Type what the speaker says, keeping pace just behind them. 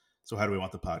So how do we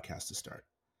want the podcast to start?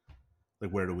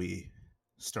 Like, where do we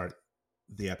start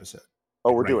the episode?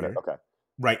 Oh, Like we're right doing here? it. Okay.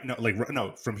 Right? No, like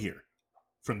no, from here,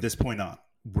 from this point on,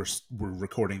 we're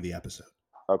recording the episode.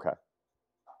 Okay.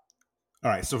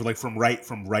 All right. So like from right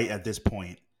at this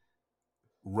point,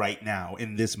 right now,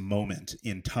 in this moment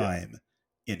in time,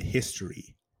 in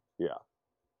history. Yeah.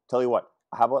 Tell you what.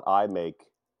 How about I make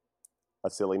a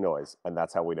silly noise, and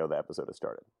that's how we know the episode has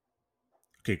started.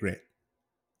 Okay, great.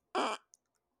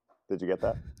 Did you get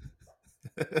that?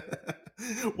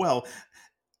 Well,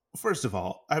 first of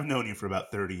all, I've known you for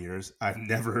about 30 years. I've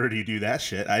never heard you do that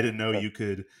shit. I didn't know you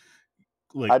could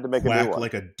I had to make a new quack one.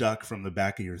 like a duck from the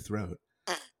back of your throat.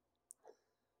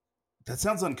 That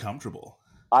sounds uncomfortable.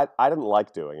 I didn't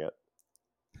like doing it,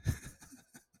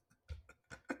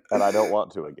 and I don't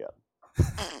want to again.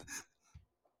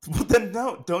 Well, then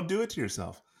no, don't do it to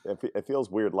yourself. It feels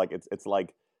weird. Like it's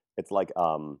like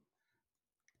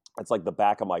the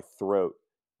back of my throat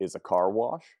is a car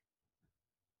wash.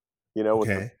 You know, with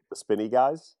the spinny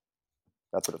guys.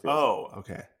 That's what it feels like. Oh,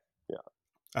 okay. Yeah.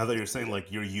 I thought you were saying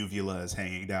like your uvula is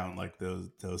hanging down like those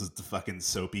fucking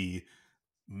soapy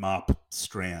mop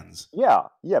strands. Yeah,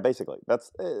 basically.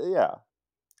 That's yeah.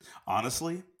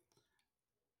 Honestly,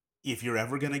 if you're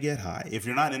ever going to get high, if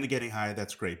you're not into getting high,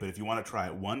 that's great. But if you want to try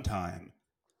it one time,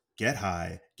 get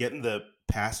high, get in the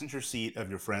passenger seat of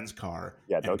your friend's car,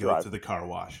 and don't go drive to the car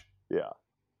wash. Yeah.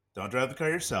 Don't drive the car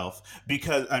yourself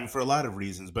because, I mean, for a lot of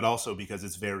reasons, but also because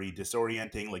it's very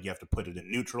disorienting. Like you have to put it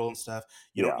in neutral and stuff.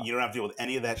 You don't have to deal with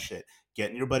any of that shit.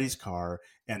 Get in your buddy's car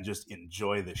and just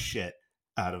enjoy the shit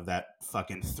out of that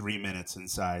fucking 3 minutes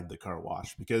inside the car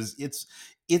wash because it's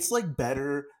like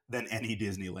better than any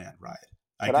Disneyland ride.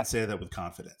 I can say that with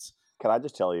confidence. Can I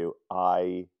just tell you,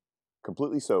 I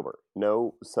completely sober,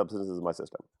 no substances in my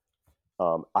system.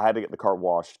 I had to get the car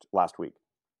washed last week.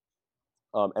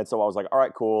 And so I was like, all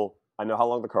right, cool. I know how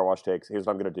long the car wash takes. Here's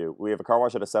what I'm going to do. We have a car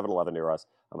wash at a 7-Eleven near us.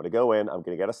 I'm going to go in. I'm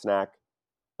going to get a snack.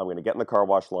 I'm going to get in the car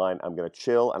wash line. I'm going to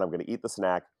chill, and I'm going to eat the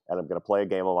snack, and I'm going to play a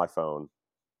game on my phone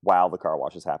while the car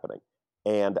wash is happening.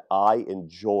 And I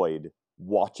enjoyed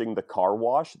watching the car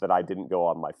wash that I didn't go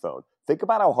on my phone. Think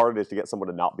about how hard it is to get someone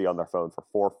to not be on their phone for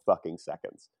 4 fucking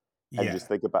seconds. And just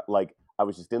think about, like, I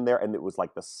was just in there, and it was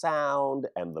like the sound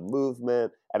and the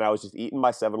movement, and I was just eating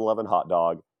my 7-Eleven hot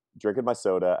dog, drinking my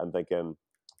soda, and thinking,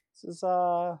 this is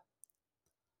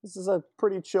a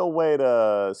pretty chill way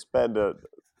to spend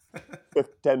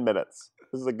 10 minutes.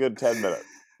 This is a good 10 minutes.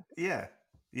 Yeah.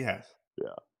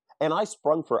 And I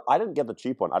didn't get the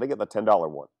cheap one. I didn't get the $10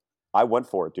 one. I went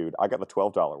for it, dude. I got the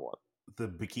 $12 one. The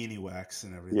bikini wax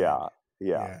and everything.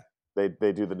 Yeah. They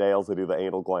do the nails. They do the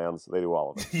anal glands. They do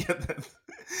all of it.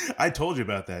 I told you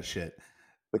about that shit.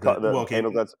 The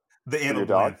anal glands. The anal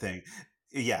gland thing.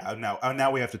 Yeah.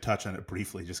 Now we have to touch on it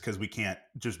briefly, just because we can't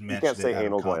just mention. You can't say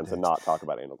anal glands and not talk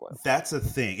about anal glands. That's a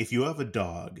thing. If you have a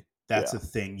dog, that's a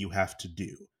thing you have to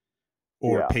do,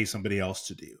 or pay somebody else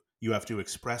to do. You have to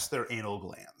express their anal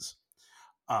glands.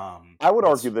 I would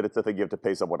argue that it's a thing you have to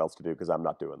pay someone else to do because I'm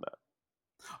not doing that.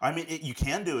 I mean, you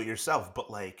can do it yourself,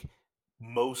 but like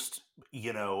most,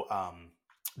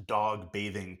 dog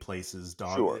bathing places,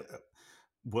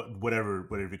 whatever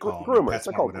you call them, groomers.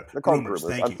 They're called groomers.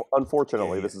 Thank you.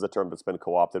 Unfortunately, this is a term that's been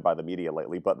co-opted by the media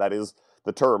lately, but that is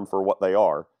the term for what they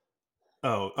are.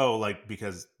 Oh, like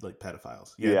because like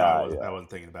pedophiles. I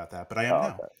wasn't thinking about that, but I am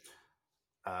now.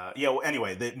 Okay. Well,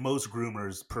 anyway, most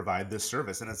groomers provide this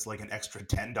service, and it's like an extra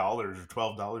 $10 or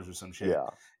 $12 or some shit. Yeah.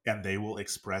 And they will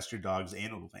express your dog's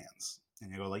anal glands.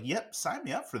 And you go like, yep, sign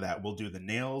me up for that. We'll do the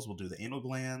nails, we'll do the anal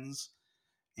glands,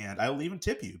 and I will even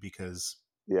tip you because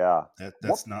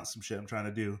that's not some shit I'm trying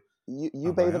to do.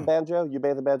 You bathe in banjo? You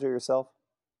bathe in banjo yourself?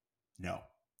 No.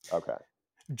 Okay.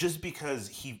 Just because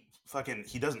he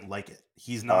doesn't like it.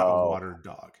 He's not a water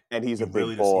dog. And he's a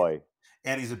big boy.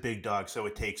 And he's a big dog, so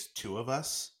it takes 2 of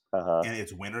us. And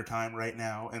it's wintertime right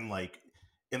now. And like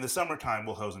in the summertime,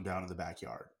 we'll hose him down in the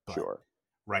backyard. But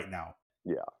right now.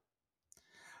 Yeah.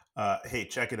 Hey,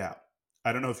 check it out.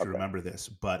 I don't know if you remember this,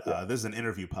 but this is an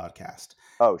interview podcast.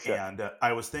 Oh, shit. And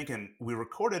I was thinking, we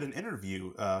recorded an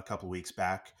interview a couple weeks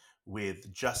back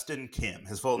with Justin Kim.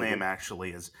 His full name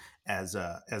actually is as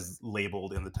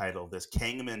labeled in the title of this,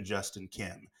 Kangman Justin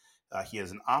Kim. He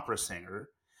is an opera singer.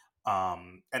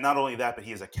 And not only that, but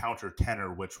he is a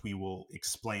countertenor, which we will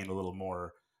explain a little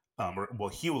more.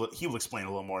 He will explain a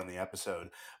little more in the episode.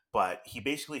 But he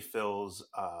basically fills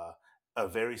a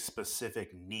very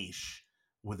specific niche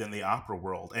within the opera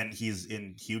world, and he's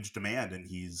in huge demand, and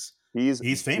he's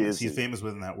famous. He's famous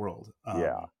within that world.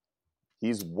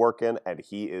 He's working, and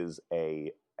he is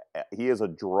a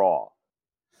draw.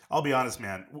 I'll be honest,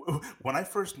 man. When I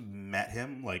first met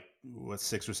him, like what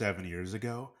 6 or 7 years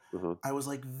ago, Hmm. I was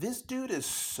like, "This dude is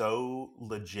so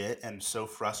legit and so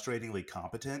frustratingly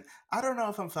competent. I don't know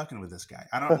if I'm fucking with this guy.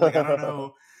 I don't like. I don't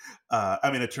know." I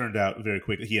mean, it turned out very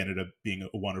quickly he ended up being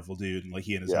a wonderful dude, and like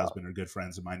he and his Yeah. husband are good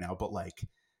friends of mine now. But like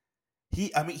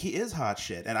I mean, he is hot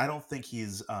shit, and I don't think he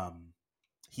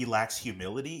lacks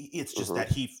humility. It's just Hmm. that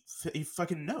he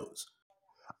fucking knows,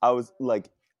 I was like,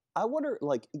 I wonder,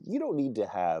 like, you don't need to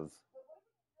have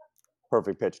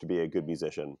perfect pitch to be a good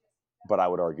musician, but I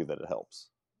would argue that it helps.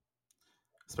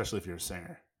 especially if you're a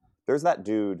singer. There's that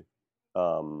dude,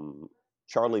 um,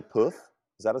 Charlie Puth.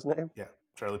 Is that his name? Yeah,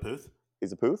 Charlie Puth.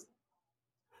 He's a Puth?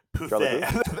 Charlie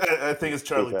Pouthe. Puth? I think it's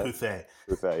Charlie Puth, Pouthe.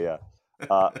 Puth, yeah.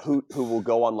 Who will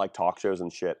go on like talk shows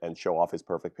and shit and show off his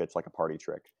perfect pitch like a party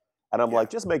trick. And I'm Yeah. like,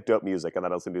 just make dope music. And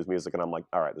then I listen to his music and I'm like,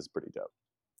 all right, this is pretty dope.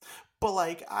 But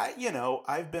like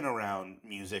I've been around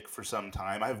music for some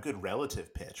time. I have good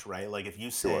relative pitch, right? Like if you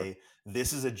Sure. say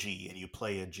this is a G and you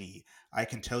play a G, I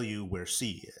can tell you where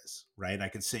C is, right? And I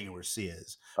can sing you where C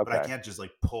is, but I Okay. can't just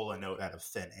like pull a note out of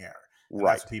thin air. And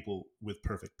Right. that's what people with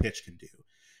perfect pitch can do.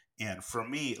 And for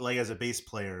me, like as a bass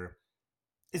player,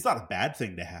 it's not a bad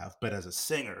thing to have, but as a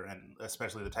singer, and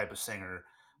especially the type of singer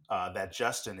that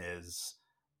Justin is,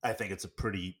 I think it's a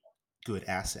pretty good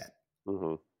asset.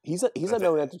 Hmm. He's a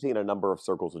known entity in a number of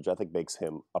circles, which I think makes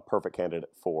him a perfect candidate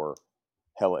for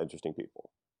hella interesting people.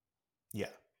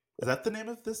 Yeah. Is that the name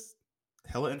of this?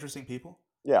 Hella interesting people?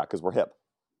 Yeah, because we're hip.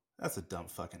 That's a dumb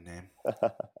fucking name.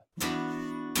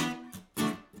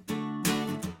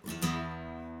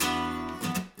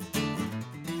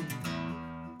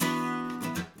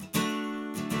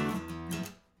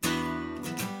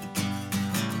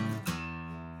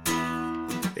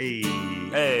 Hey.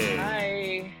 Hey.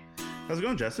 Hi. How's it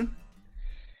going, Justin?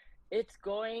 It's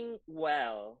going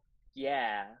well.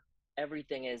 Yeah.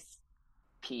 Everything is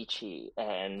peachy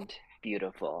and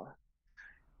beautiful.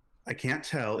 I can't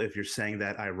tell if you're saying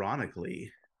that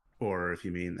ironically or if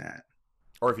you mean that.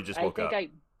 Or if you just I woke think up.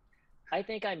 I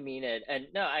think I mean it. And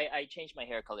no, I changed my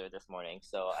hair color this morning,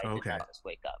 so I did Okay. not just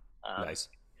wake up. Nice.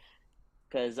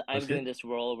 Because I'm That's doing good. this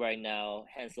role right now,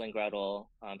 Hansel and Gretel,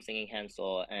 singing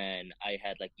Hansel, and I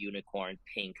had like unicorn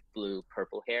pink, blue,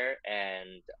 purple hair,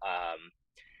 and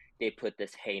they put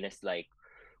this heinous like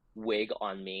wig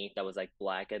on me that was like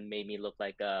black and made me look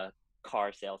like a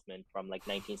car salesman from like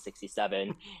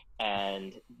 1967.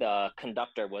 And the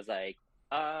conductor was like,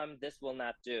 this will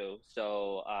not do.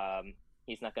 So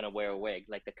he's not gonna wear a wig.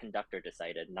 Like the conductor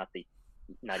decided, not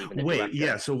even the Wait, yeah.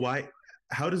 director. So why?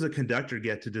 How does a conductor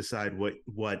get to decide what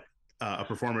a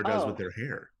performer does with Oh, their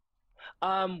hair?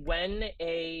 when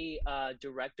a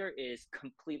director is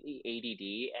completely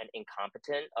ADD and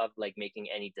incompetent of like making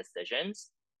any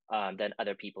decisions, then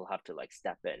other people have to like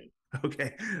step in,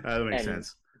 Okay, that makes and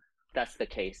sense. that's the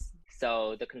case.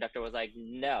 So the conductor was like,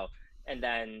 no. And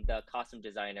then the costume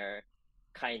designer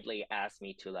kindly asked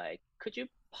me to like, could you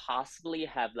possibly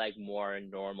have like more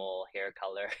normal hair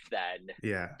color than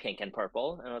Yeah, pink and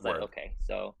purple? And I was like, Word. okay.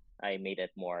 So I made it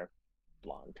more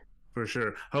blonde. for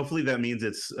sure. Hopefully, that means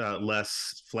it's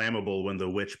less flammable when the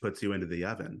witch puts you into the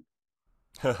oven.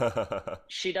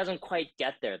 She doesn't quite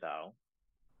get there though,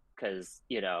 because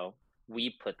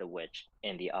we put the witch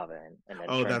in the oven and then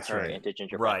Oh, turn that's her right. into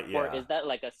gingerbread. Right, Or yeah. is that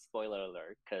like a spoiler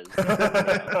alert? Because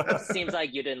it seems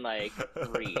like you didn't like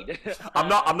read. I'm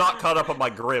not caught up on my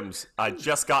Grims. I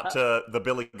just got to the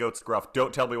Billy Goat's gruff.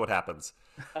 Don't tell me what happens.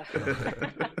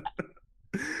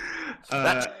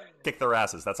 That kick their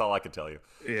asses. That's all I can tell you.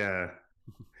 Yeah.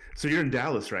 So you're in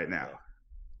Dallas right now.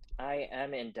 I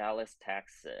am in Dallas,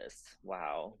 Texas.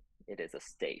 Wow, it is a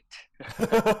state.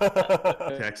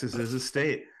 Texas is a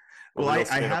state. A Well, real I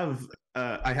state of-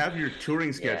 have your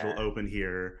touring schedule Yeah. open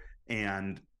here,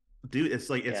 and dude, it's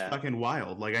like it's Yeah. fucking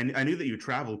wild. Like I knew that you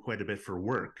travel quite a bit for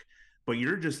work, but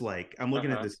you're just like I'm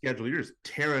looking at Uh-huh. the schedule. You're just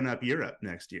tearing up Europe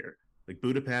next year, like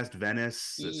Budapest, Venice,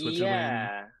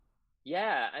 Switzerland.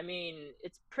 Yeah. I mean,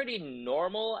 it's pretty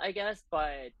normal, I guess,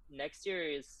 but next year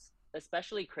is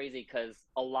especially crazy because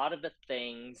a lot of the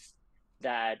things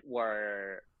that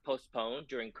were postponed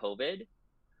during COVID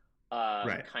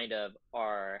Right. kind of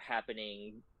are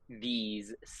happening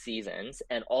these seasons.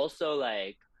 And also,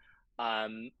 like,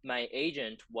 my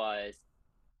agent was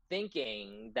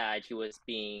thinking that he was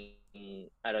being,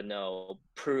 I don't know,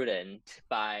 prudent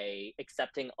by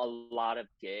accepting a lot of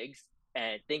gigs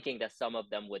and thinking that some of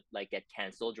them would like get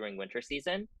canceled during winter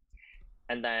season,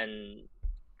 and then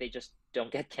they just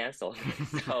don't get canceled.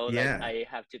 So like Yeah. I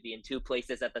have to be in two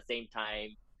places at the same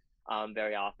time,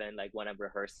 very often. Like when I'm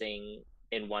rehearsing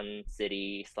in one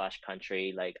city slash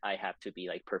country, like I have to be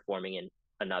like performing in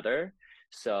another.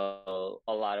 So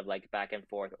a lot of like back and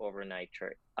forth overnight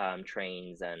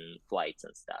trains and flights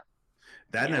and stuff.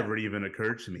 That Yeah. never even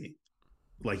occurred to me.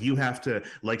 Like you have to,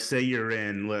 like, say you're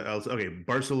in, okay,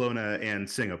 Barcelona and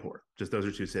Singapore, just those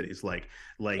are two cities. Like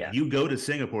Yeah. you go to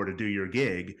Singapore to do your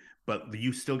gig, but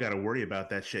you still got to worry about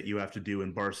that shit you have to do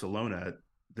in Barcelona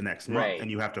the next month, Right. and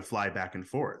you have to fly back and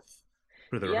forth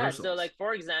for the Yeah, rehearsals. so like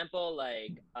for example,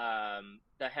 like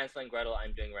the Hansel and Gretel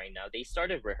I'm doing right now, they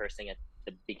started rehearsing at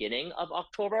the beginning of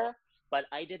October, but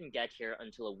I didn't get here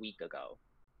until a week ago.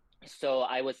 So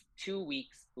I was 2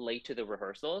 weeks late to the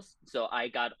rehearsals. So I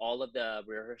got all of the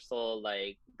rehearsal,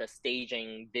 like the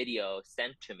staging video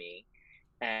sent to me,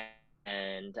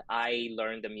 and I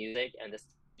learned the music and the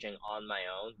staging on my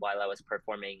own while I was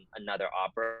performing another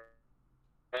opera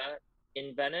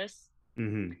in Venice.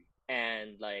 Mm-hmm.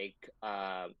 And like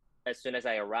as soon as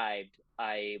I arrived,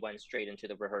 I went straight into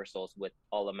the rehearsals with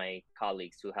all of my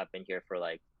colleagues who have been here for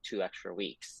like 2 extra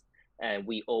weeks, and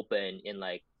we open in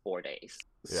like 4 days.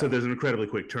 So there's an incredibly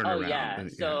quick turnaround. Oh yeah.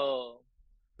 So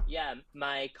yeah,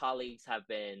 my colleagues have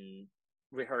been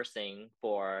rehearsing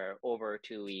for over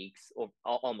 2 weeks, or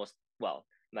almost. Well,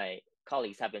 my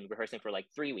colleagues have been rehearsing for like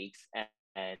 3 weeks,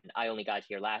 and I only got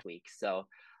here last week. So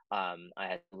I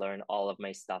had to learn all of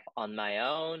my stuff on my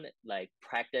own, like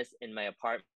practice in my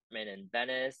apartment in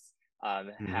Venice,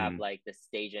 have like the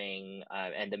staging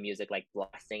and the music like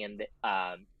blasting in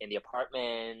the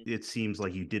apartment. It seems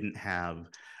like you didn't have,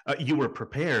 you were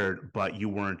prepared, but you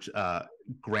weren't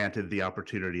granted the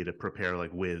opportunity to prepare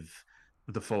like with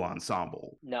the full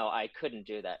ensemble. No, I couldn't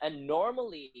do that. And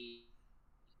normally,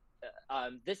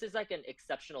 this is like an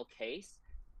exceptional case,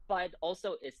 but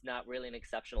also it's not really an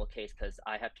exceptional case because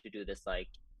I have to do this like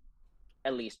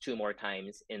at least 2 more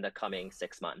times in the coming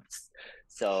 6 months.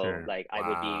 So Sure. like I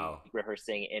would be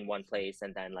rehearsing in one place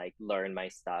and then like learn my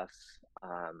stuff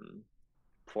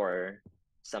for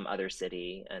some other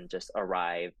city and just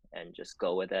arrive and just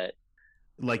go with it.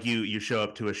 Like you show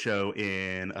up to a show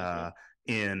in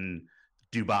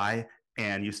Dubai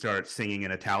and you start singing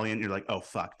in Italian. You're like, oh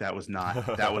fuck, that was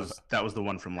the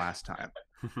one from last time.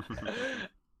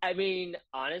 I mean,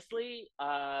 honestly,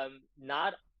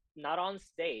 not on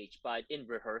stage, but in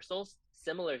rehearsals,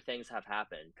 similar things have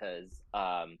happened. Because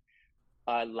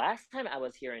last time I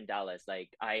was here in Dallas, like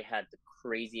I had the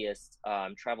craziest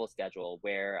travel schedule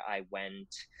where I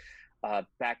went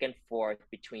back and forth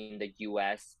between the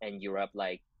US and Europe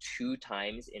like 2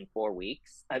 times in 4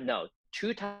 weeks. No,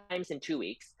 2 times in 2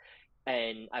 weeks.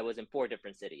 And I was in 4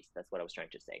 different cities. That's what I was trying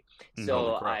to say.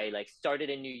 So I like started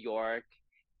in New York,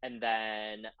 and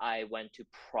then I went to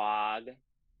Prague,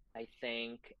 I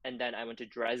think, and then I went to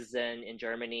Dresden in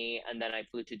Germany, and then I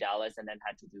flew to Dallas, and then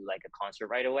had to do like a concert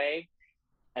right away,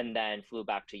 and then flew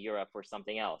back to Europe for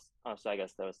something else. So I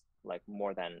guess there was like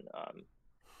more than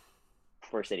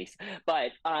 4 cities,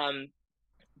 but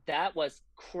that was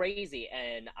crazy.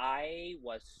 And I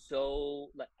was so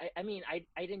like, I mean, I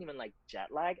didn't even like jet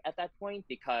lag at that point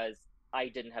because I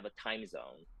didn't have a time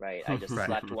zone, right? I just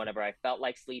slept whenever I felt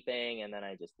like sleeping, and then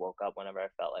I just woke up whenever I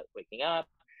felt like waking up.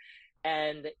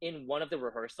 And in one of the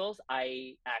rehearsals,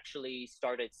 I actually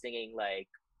started singing like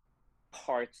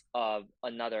parts of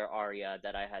another aria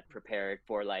that I had prepared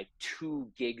for like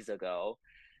 2 gigs ago,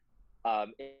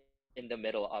 in the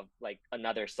middle of like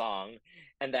another song.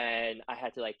 And then I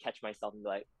had to like catch myself and be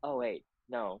like, oh wait,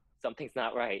 no, something's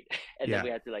not right. And then we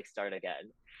had to like start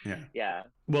again. Yeah.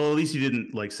 Well, at least you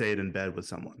didn't like say it in bed with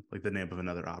someone, like the name of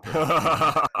another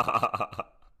opera.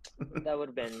 That would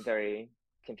have been very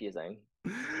confusing.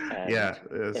 Yeah,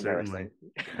 certainly.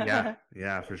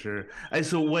 Yeah, for sure.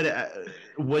 So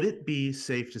would it be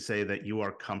safe to say that you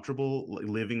are comfortable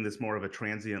living this more of a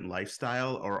transient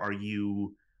lifestyle, or are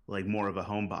you like more of a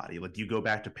homebody? Like, do you go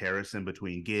back to Paris in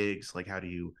between gigs? Like, how do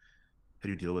you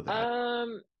deal with that?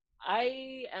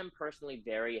 I am personally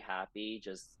very happy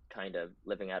just kind of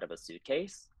living out of a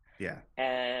suitcase. Yeah.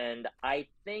 And I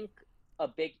think a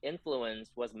big influence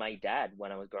was my dad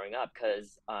when I was growing up,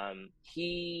 because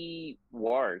he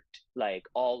worked like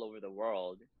all over the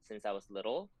world since I was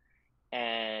little.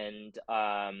 And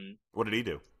what did he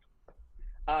do?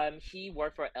 He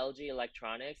worked for LG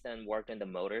Electronics and worked in the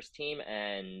motors team.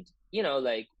 And you know,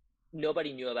 like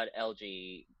nobody knew about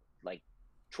LG like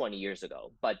 20 years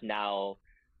ago, but now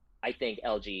I think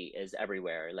LG is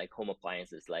everywhere, like home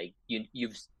appliances. Like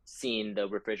you've seen the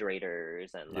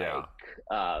refrigerators and like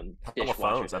dishwashers.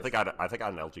 Phones. I think I had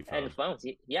an LG phone. And phones,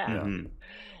 yeah. Mm-hmm.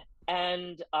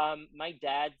 And my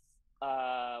dad's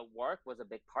work was a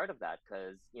big part of that,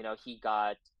 because you know he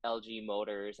got LG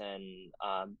motors and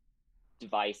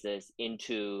devices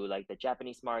into like the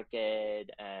Japanese market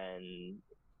and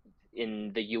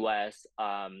in the US.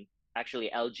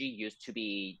 actually LG used to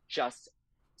be just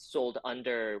sold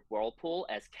under Whirlpool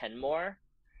as Kenmore.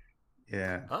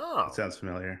 Yeah, Oh. that sounds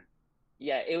familiar.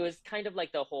 Yeah, it was kind of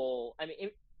like the whole, I mean,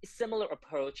 similar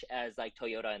approach as like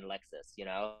Toyota and Lexus, you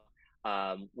know,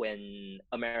 when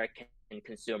American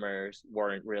consumers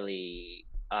weren't really,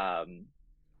 I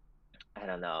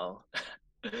don't know,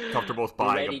 Comfortable with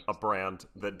buying ready. a brand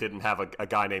that didn't have a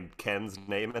guy named Ken's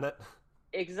name in it.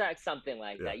 Exact something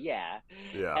like Yeah. that, yeah.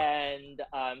 Yeah. And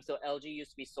so LG used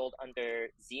to be sold under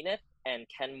Zenith and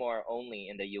Kenmore only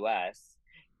in the US.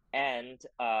 And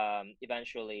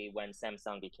eventually, when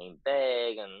Samsung became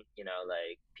big, and you know,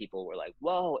 like people were like,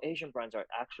 "Whoa, Asian brands are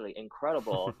actually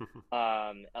incredible,"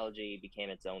 LG became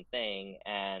its own thing.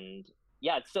 And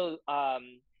yeah, so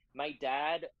my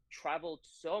dad traveled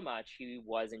so much. He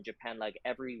was in Japan like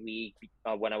every week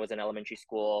when I was in elementary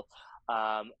school.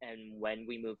 And when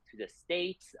we moved to the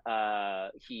States,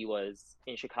 he was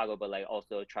in Chicago, but like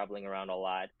also traveling around a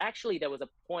lot. Actually, there was a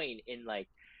point in like,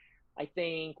 I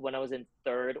think when I was in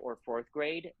third or fourth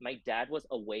grade, my dad was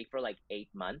away for like 8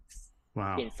 months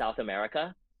Wow. in South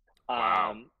America.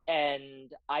 Wow.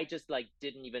 And I just like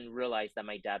didn't even realize that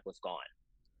my dad was gone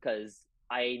because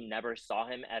I never saw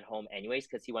him at home anyways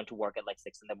because he went to work at like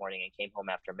 6 in the morning and came home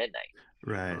after midnight.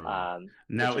 Right. Mm.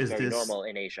 Now, Which is is very this normal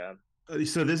in Asia.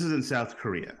 so? This is in South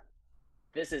Korea.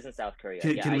 This is in South Korea.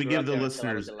 Can, Yeah, can I we grew give up the there until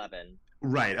I was listeners 11.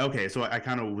 right? Okay, so I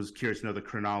kind of was curious to know the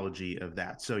chronology of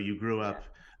that. So you grew up,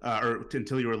 or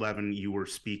until you were 11, you were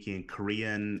speaking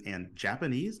Korean and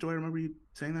Japanese. Do I remember you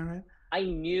saying that right? I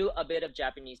knew a bit of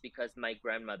Japanese because my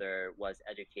grandmother was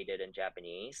educated in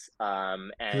Japanese. So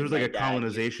there And was like my a dad used to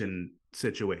colonization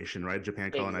situation, right? Japan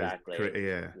colonized exactly.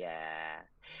 Korea. Yeah.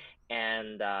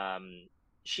 And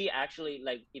she actually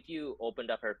like if you opened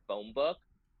up her phone book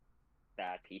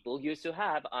that people used to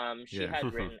have, she Yeah.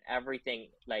 had written everything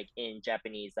like in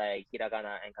Japanese, like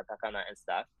hiragana and katakana and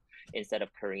stuff instead of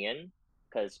Korean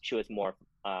because she was more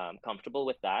comfortable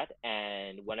with that.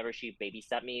 And whenever she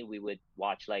babysat me, we would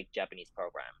watch like Japanese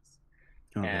programs.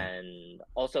 Okay. And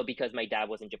also because my dad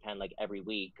was in Japan like every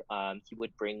week, he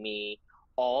would bring me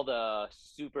all the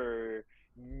super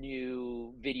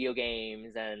new video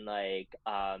games and like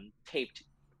taped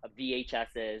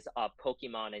VHSs of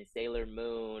Pokemon and Sailor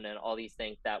Moon and all these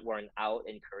things that weren't out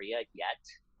in Korea yet.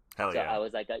 Hell So yeah. I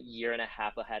was like a year and a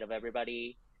half ahead of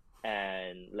everybody.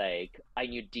 And like I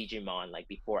knew Digimon like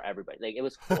before everybody. Like it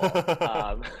was cool.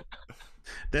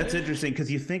 That's interesting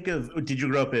because you think of, did you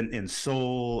grow up in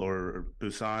Seoul or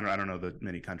Busan, or I don't know the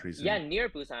many countries Yeah, in. near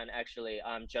Busan actually.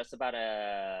 Just about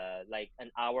like an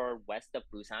hour west of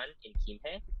Busan in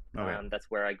Kimhae. Okay.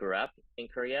 That's where I grew up in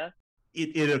Korea.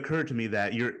 It occurred to me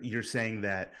that you're saying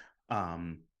that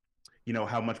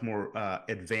how much more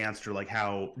advanced, or like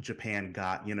how Japan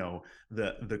got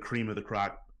the cream of the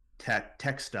crop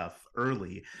tech stuff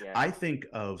early. Yeah. I think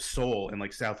of Seoul and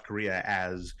like South Korea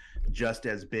as just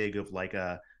as big of like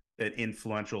an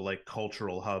influential like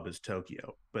cultural hub as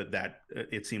Tokyo, but that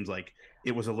it seems like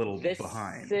it was a little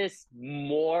behind. This is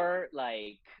more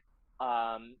like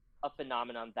a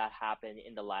phenomenon that happened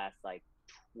in the last like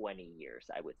 20 years,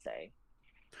 I would say.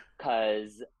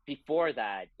 Because before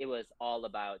that, it was all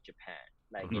about Japan.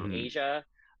 Like in Asia,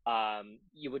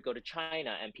 you would go to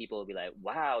China and people would be like,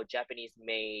 wow, Japanese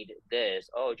made this.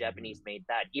 Oh, Japanese made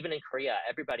that. Even in Korea,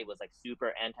 everybody was like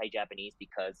super anti-Japanese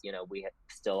because, we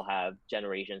still have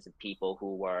generations of people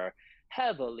who were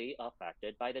heavily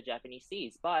affected by the Japanese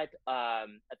seas. But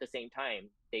at the same time,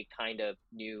 they kind of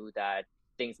knew that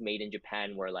things made in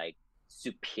Japan were like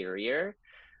superior.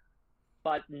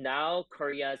 But now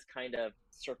Korea's kind of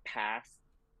surpassed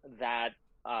that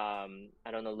I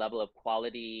don't know level of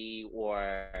quality,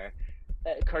 or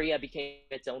Korea became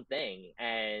its own thing,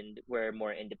 and we're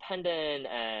more independent,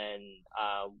 and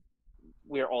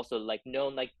we're also like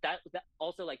known like that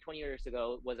also like 20 years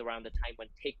ago was around the time when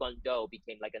taekwondo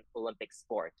became like an Olympic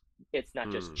sport. It's not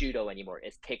just judo anymore,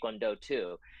 it's taekwondo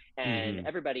too. And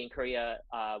everybody in Korea,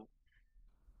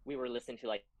 we were listening to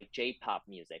like J-pop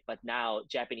music, but now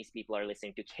Japanese people are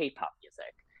listening to K-pop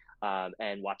music,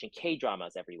 and watching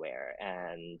K-dramas everywhere.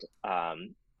 And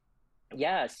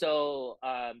so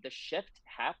the shift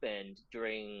happened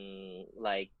during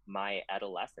like my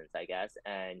adolescence, I guess,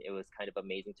 and it was kind of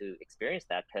amazing to experience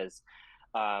that because,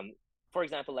 for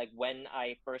example, like when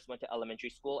I first went to elementary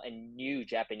school and knew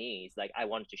Japanese, like I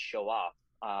wanted to show off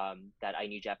that I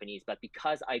knew Japanese, but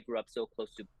because I grew up so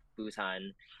close to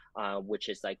Busan, which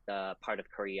is like the part of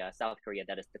Korea, South Korea,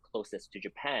 that is the closest to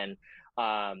Japan.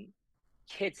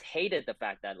 Kids hated the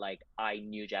fact that like I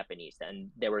knew Japanese, and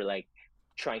they were like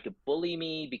trying to bully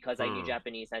me because I knew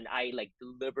Japanese, and I like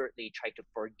deliberately tried to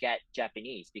forget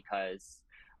Japanese because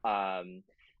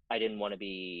I didn't want to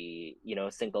be,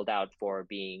 singled out for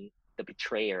being the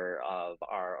betrayer of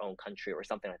our own country or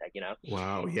something like that,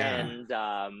 Wow. Yeah. And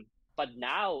but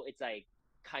now it's like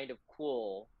kind of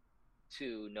cool to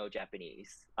know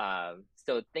Japanese.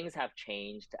 So things have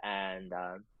changed, and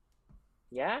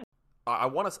yeah. I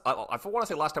want to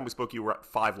say last time we spoke, you were at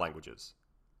 5 languages.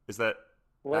 Is that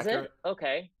Was accurate? it?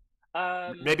 Okay.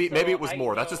 Maybe So it was I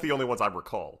more. That's just know. the only ones I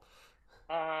recall.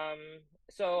 Um,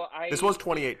 so This I was speak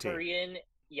 2018. Korean,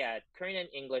 yeah, Korean and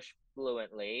English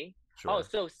fluently. Oh, Sure.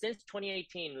 so since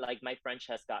 2018, like my French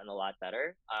has gotten a lot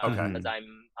better. Okay. Because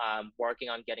I'm working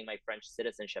on getting my French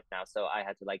citizenship now, so I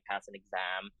had to like pass an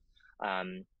exam,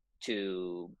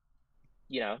 to,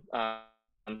 you know,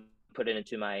 put it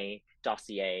into my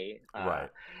dossier. Right.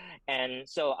 And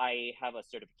so I have a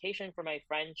certification for my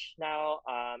French now.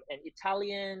 And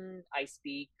Italian, I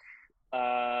speak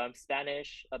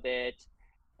Spanish a bit,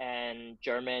 and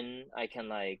German I can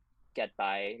like get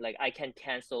by. Like I can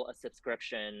cancel a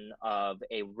subscription of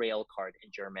a rail card in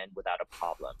German without a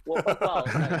problem. Well, like,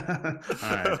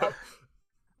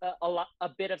 All right. a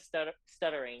bit of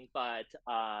stuttering, but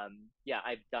yeah,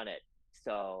 I've done it.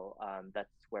 So that's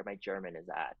where my German is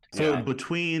at. So Yeah.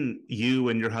 between you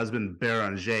and your husband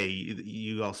Beranger,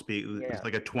 you all speak. Yeah. It's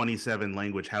like a 27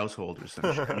 language household or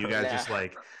some shit. You guys Yeah. just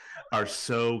like are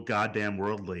so goddamn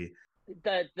worldly.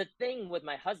 The thing with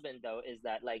my husband though is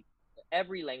that like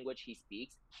every language he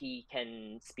speaks, he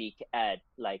can speak at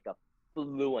like a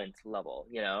fluent level,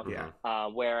 Yeah.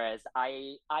 whereas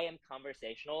I am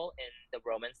conversational in the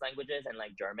Romance languages and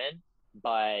like German,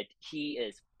 but he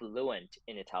is fluent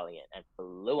in Italian and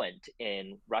fluent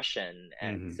in Russian,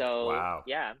 and Mhm. so Wow.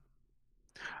 yeah,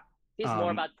 he's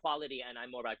more Um, about quality and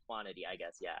I'm more about quantity, I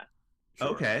guess. Yeah. Sure.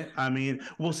 Okay. I mean,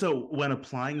 well, so when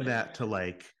applying that to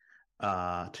like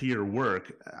to your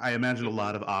work, I imagine a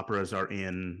lot of operas are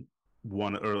in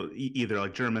one or either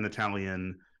like German,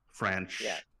 Italian, French,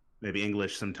 Yeah. maybe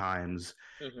English sometimes.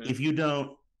 Hmm. If you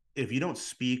don't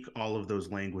speak all of those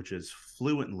languages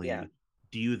fluently, Yeah.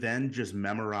 do you then just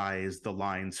memorize the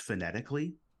lines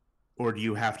phonetically, or do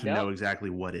you have to No. know exactly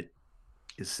what it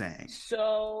is saying?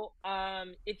 So,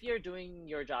 if you're doing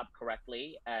your job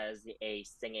correctly as a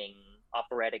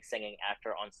operatic singing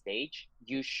actor on stage,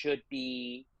 you should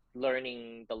be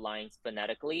learning the lines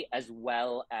phonetically as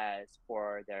well as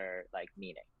for their like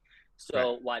meaning.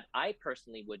 So, Right. what I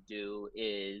personally would do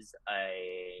is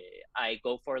I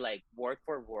go for like word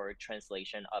for word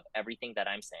translation of everything that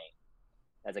I'm saying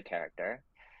as a character,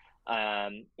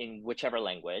 in whichever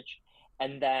language,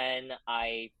 and then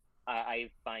I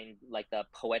find like the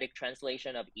poetic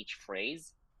translation of each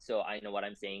phrase, so I know what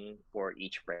I'm saying for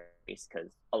each phrase.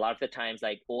 Because a lot of the times,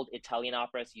 like old Italian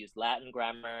operas use Latin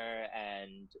grammar,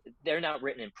 and they're not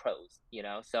written in prose,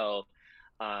 so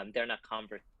they're not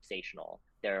conversational.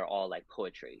 They're all like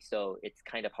poetry, so it's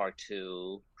kind of hard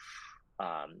to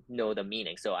know the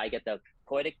meaning. So I get the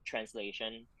poetic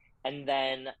translation, and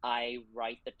then I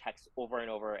write the text over and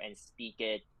over and speak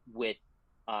it with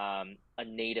a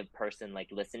native person like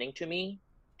listening to me,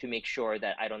 to make sure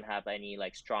that I don't have any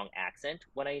like strong accent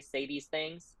when I say these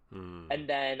things. And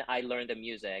then I learn the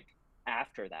music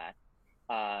after that,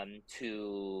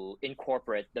 to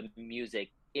incorporate the music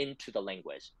into the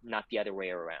language, not the other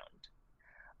way around.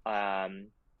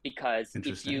 Because if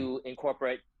Interesting. you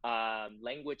incorporate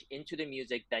language into the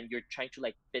music, then you're trying to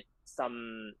like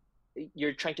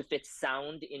you're trying to fit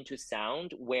sound into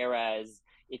sound, whereas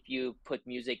if you put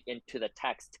music into the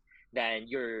text, then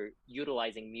you're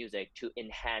utilizing music to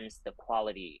enhance the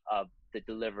quality of the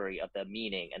delivery of the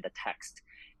meaning and the text,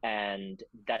 and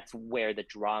that's where the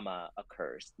drama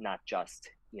occurs, not just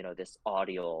this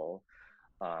audio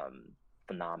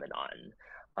phenomenon.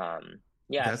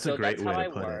 Yeah, That's a so great that's how way to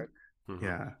I put it. work.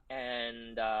 Yeah.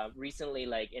 And recently,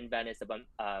 like in Venice, about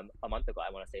a month ago,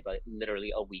 I want to say, but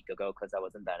literally a week ago, because I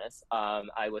was in Venice,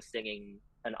 I was singing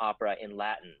an opera in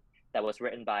Latin that was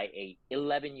written by a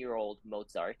 11-year-old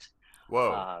Mozart.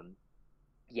 Whoa.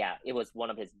 Yeah, it was one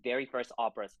of his very first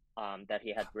operas that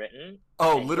he had written.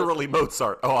 Oh, And literally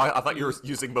Mozart. Oh, I thought you were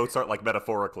using Mozart like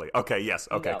metaphorically. Okay, yes.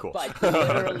 Okay, no, cool. but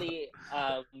literally,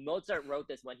 Mozart wrote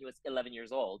this when he was 11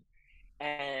 years old.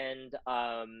 And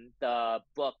the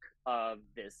book of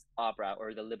this opera,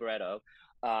 or the libretto,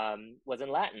 was in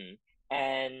Latin.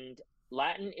 And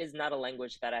Latin is not a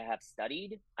language that I have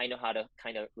studied. I know how to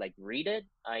kind of like read it.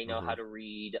 I know how to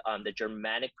read the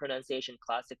Germanic pronunciation,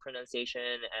 classic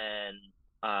pronunciation,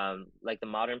 and like the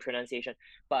modern pronunciation.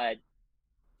 But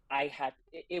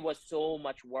it was so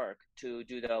much work to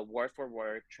do the word for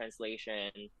word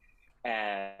translation,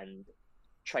 and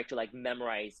try to like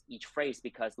memorize each phrase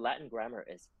because Latin grammar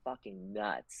is fucking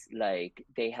nuts. Like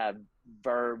they have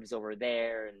verbs over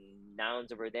there and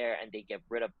nouns over there, and they get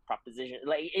rid of preposition.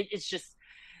 Like it's just,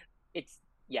 it's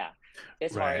yeah,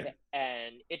 it's Right. hard,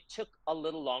 and it took a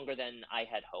little longer than I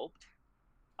had hoped.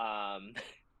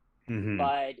 Mhm.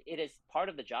 But it is part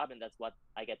of the job, and that's what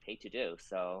I get paid to do.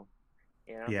 So,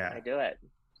 you know, Yeah. I do it.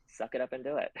 Suck it up and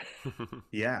do it.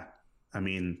 Yeah. I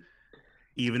mean,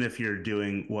 even if you're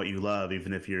doing what you love,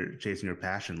 even if you're chasing your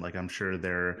passion, like I'm sure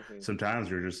there are Mhm. some times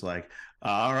you're just like,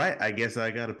 all right, I guess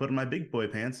I got to put on my big boy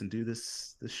pants and do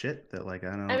this shit that like I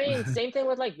don't. I mean, same thing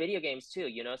with like video games too.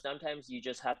 You know, sometimes you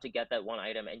just have to get that one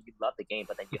item and you love the game,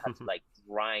 but then you have to like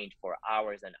grind for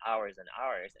hours and hours and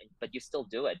hours, but you still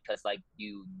do it because like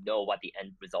you know what the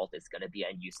end result is going to be,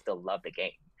 and you still love the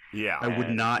game. Yeah. I would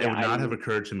And, not. It yeah, would not have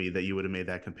occurred to me that you would have made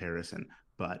that comparison,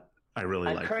 but I really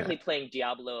I'm like currently that. playing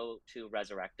Diablo 2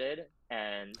 Resurrected,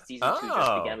 and season 2 just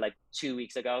Oh. began like 2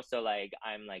 weeks ago. So like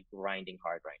I'm like grinding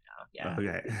hard right now. Yeah.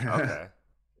 Okay. Okay.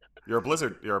 You're a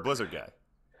Blizzard guy.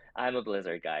 I'm a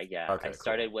Blizzard guy. Yeah. Okay, I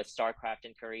started with StarCraft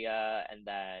in Korea, and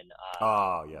then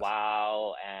Oh, yes.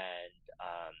 WoW and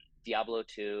Diablo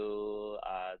 2.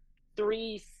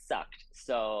 3 sucked,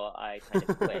 so I kind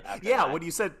of quit after Yeah, that. when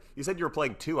you said you were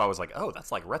playing 2, I was like, oh,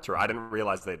 that's like retro. I didn't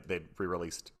realize they'd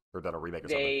re-released or done a remake or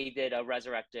something. They did a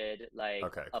Resurrected like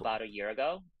Okay, cool. about a year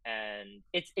ago, and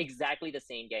it's exactly the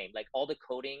same game. Like all the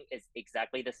coding is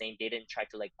exactly the same. They didn't try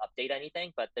to like update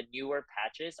anything, but the newer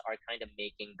patches are kind of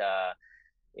making the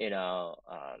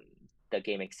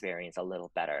game experience a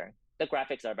little better. The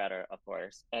graphics are better, of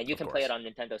course, and you Of can play it course. on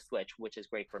Nintendo Switch, which is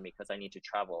great for me because I need to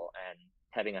travel, and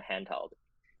having a handheld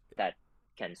that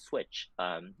can switch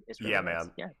is really Yeah, nice.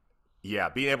 man. Yeah. Yeah,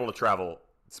 being able to travel.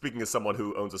 Speaking as someone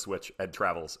who owns a Switch and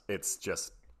travels, it's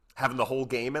just having the whole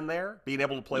game in there. Being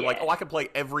able to play like, Yeah. oh, I can play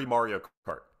every Mario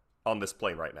Kart on this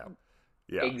plane right now.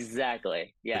 Yeah,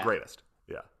 Exactly. the Yeah. greatest.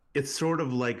 Yeah, It's sort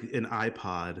of like an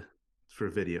iPod for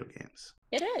video games.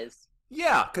 It is.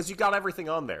 yeah, because you got everything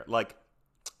on there. Like,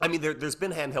 I mean, there's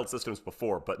been handheld systems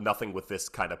before, but nothing with this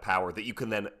kind of power that you can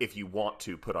then, if you want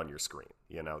to, put on your screen.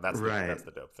 You know, that's Right. that's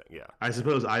the dope thing. Yeah. I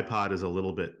suppose iPod is a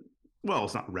little bit. Well,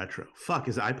 it's not retro. Fuck,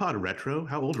 is iPod retro?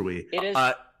 How old are we? It is.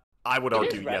 I would It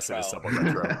argue is yes, it is retro.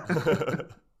 somewhat retro.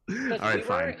 Because All right, we were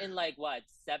fine. in like what,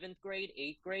 7th grade,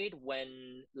 8th grade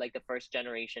when like the first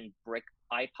generation brick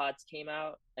iPods came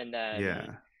out, and then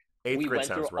Yeah. Eighth we grade went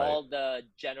through sounds right. all the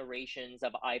generations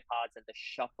of iPods and the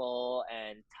shuffle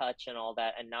and touch and all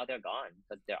that, and now they're gone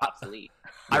because they're obsolete.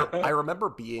 I remember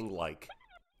being like,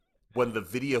 when the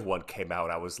video one came out,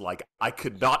 I was like, I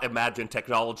could not imagine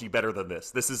technology better than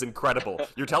this. This is incredible.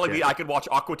 You're telling me Yeah. I could watch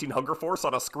Aqua Teen Hunger Force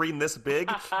on a screen this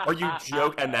big? Are you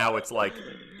joke? And now it's like,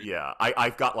 yeah,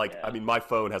 I've got like, Yeah. I mean, my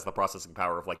phone has the processing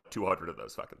power of like 200 of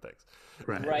those fucking things.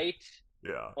 Right. Right?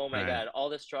 Yeah. Oh my Right. god, all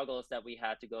the struggles that we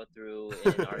had to go through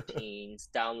in our teens,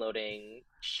 downloading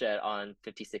shit on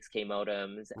 56K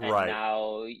modems, and Right.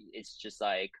 now it's just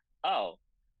like, oh,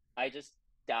 I just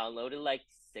downloaded like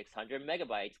 600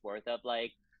 megabytes worth of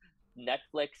like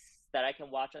Netflix that I can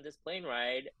watch on this plane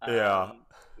ride Yeah.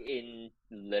 in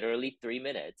literally 3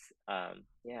 minutes.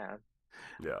 Yeah.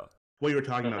 Yeah. What you were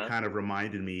talking about Uh-huh. kind of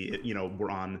reminded me, you know,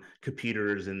 we're on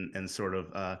computers and sort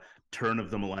of turn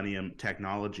of the millennium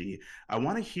technology. I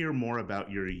want to hear more about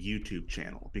your YouTube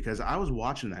channel because I was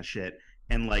watching that shit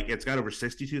and like it's got over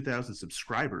 62,000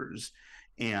 subscribers.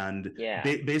 And Yeah.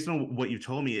 based on what you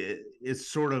told me, it's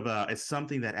sort of it's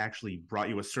something that actually brought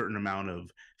you a certain amount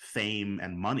of fame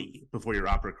and money before your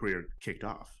opera career kicked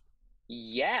off.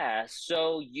 Yeah,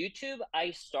 so YouTube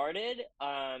I started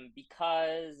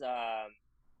because I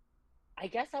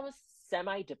guess I was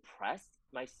semi-depressed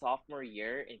my sophomore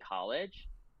year in college.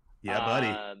 Yeah,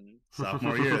 buddy.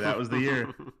 Sophomore year, that was the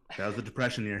year. That was the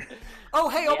depression year. Oh,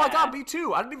 hey, oh my Yeah. God, me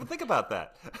too. I didn't even think about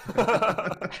that.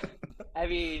 I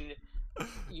mean,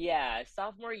 yeah,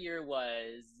 sophomore year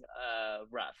was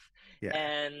rough. Yeah.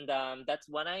 And that's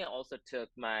when I also took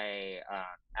my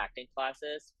acting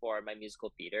classes for my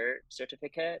musical theater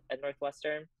certificate at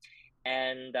Northwestern.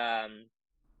 And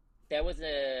there was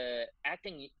a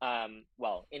acting,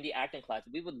 well, in the acting class,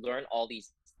 we would learn all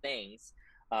these things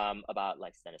about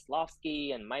like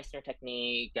Stanislavski and Meissner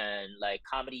technique and like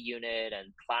comedy unit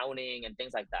and clowning and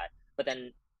things like that. But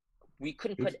then we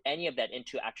couldn't put any of that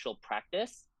into actual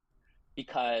practice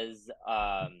because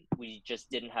we just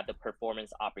didn't have the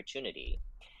performance opportunity.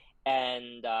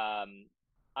 And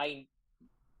I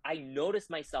noticed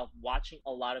myself watching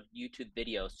a lot of YouTube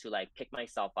videos to like pick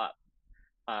myself up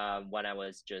when I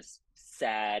was just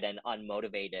sad and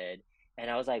unmotivated. And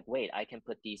I was like, wait, I can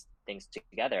put these things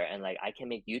together, and like I can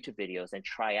make YouTube videos and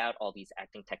try out all these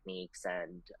acting techniques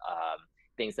and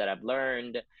things that I've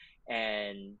learned,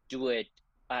 and do it.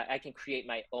 I can create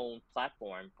my own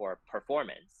platform for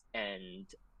performance, and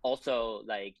also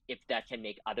like if that can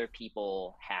make other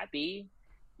people happy,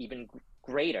 even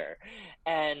greater.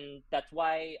 And that's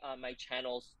why my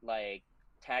channel's like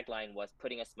tagline was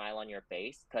putting a smile on your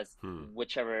face, because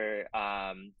whichever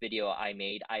video I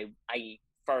made, I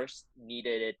first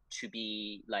needed it to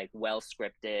be like well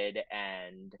scripted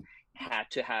and had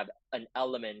to have an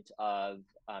element of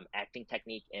acting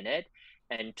technique in it.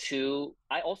 And two,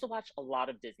 I also watched a lot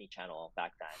of Disney Channel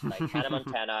back then, like Hannah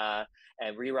Montana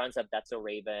and reruns of That's So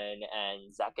Raven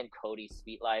and Zack and Cody's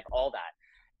Sweet Life, all that.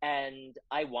 And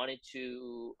I wanted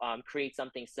to create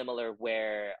something similar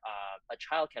where a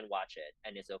child can watch it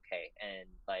and it's okay, and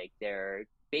like their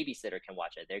babysitter can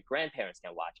watch it, their grandparents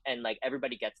can watch, and like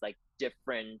everybody gets like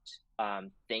different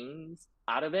things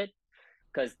out of it,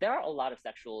 because there are a lot of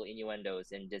sexual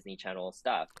innuendos in Disney Channel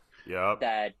stuff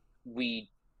that we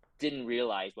didn't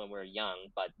realize when we were young,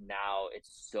 but now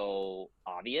it's so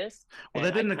obvious. Well,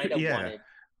 and that didn't I kind of wanted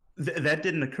that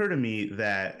didn't occur to me.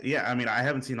 That I mean, I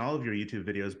haven't seen all of your YouTube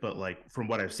videos, but like from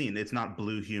what I've seen, it's not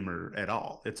blue humor at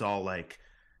all. It's all like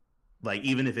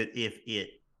even if it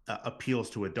appeals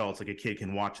to adults, like a kid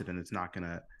can watch it and it's not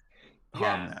gonna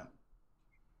harm them.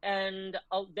 And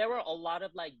there were a lot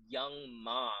of like young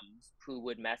moms who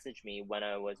would message me when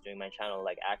I was doing my channel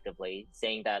like actively,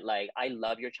 saying that like, I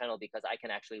love your channel because I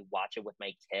can actually watch it with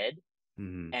my kid.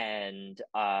 And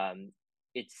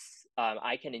it's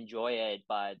I can enjoy it,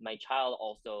 but my child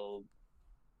also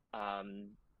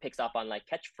picks up on like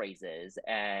catchphrases,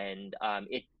 and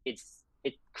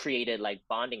it created like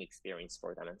bonding experience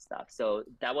for them and stuff. So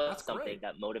that was something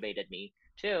that motivated me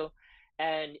too.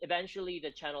 And eventually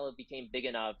the channel became big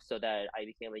enough so that I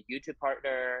became a YouTube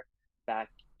partner back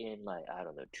in like, I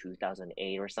don't know,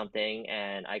 2008 or something.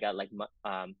 And I got like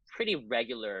pretty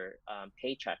regular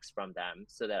paychecks from them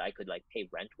so that I could like pay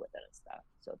rent with it and stuff.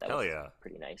 So that was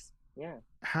pretty nice. Yeah.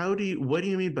 What do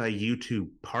you mean by YouTube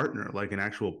partner? Like an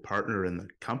actual partner in the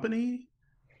company?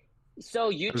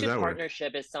 So YouTube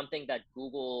partnership is something that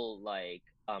Google like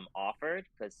offered,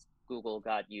 because Google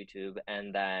got YouTube,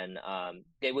 and then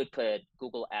they would put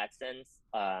Google AdSense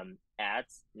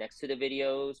ads next to the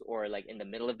videos or like in the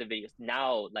middle of the videos.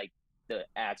 Now like the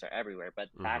ads are everywhere, but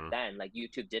back then like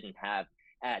YouTube didn't have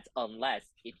ads unless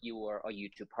if you were a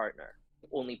YouTube partner.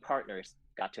 Only partners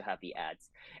got to have the ads,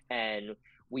 and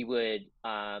we would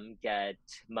get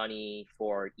money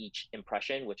for each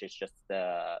impression, which is just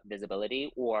the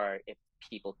visibility, or if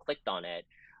people clicked on it,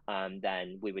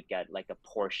 then we would get like a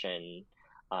portion,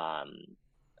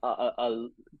 a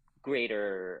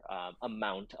greater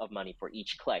amount of money for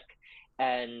each click.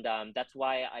 And that's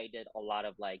why I did a lot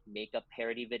of like makeup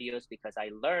parody videos, because I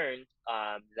learned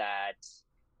that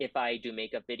if I do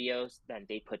makeup videos, then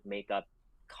they put makeup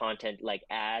content like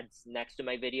ads next to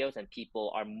my videos, and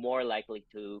people are more likely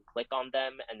to click on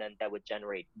them, and then that would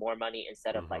generate more money.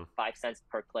 Instead of like 5 cents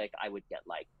per click, I would get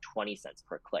like 20 cents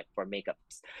per click for makeup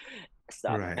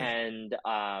stuff. And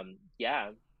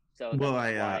so that's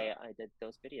why I did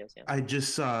those videos. I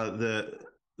just saw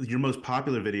your most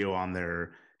popular video on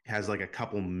there has like a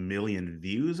couple million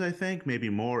views, I think, maybe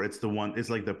more. It's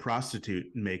like the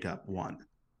prostitute makeup one.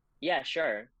 Yeah,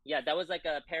 sure. Yeah, that was like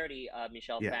a parody of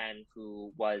Michelle Phan,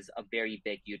 who was a very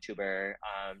big YouTuber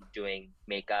doing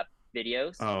makeup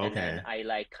videos. Oh, okay. And then I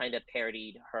like kind of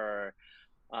parodied her,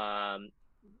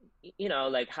 you know,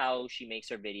 like how she makes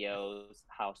her videos,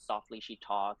 how softly she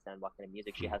talks, and what kind of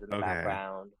music she has in the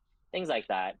background, things like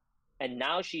that. And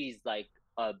now she's like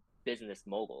a business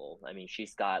mogul. I mean,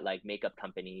 she's got like makeup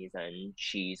companies, and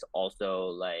she's also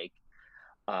like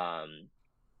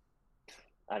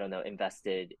I don't know,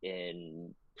 invested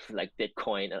in like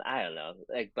Bitcoin, and I don't know,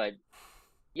 like, but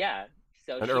yeah.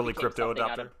 So an early crypto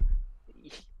adopter,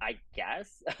 I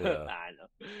guess. I don't know.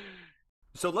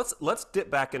 So let's dip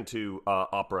back into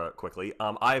opera quickly.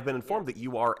 I've been informed that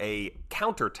you are a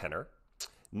countertenor.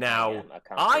 Now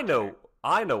I know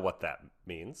what that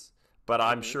means, but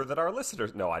I'm sure that our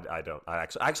listeners. No, I don't. I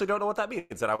actually don't know what that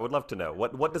means, and I would love to know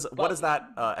what is that,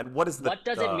 and what is the. What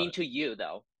does it mean to you,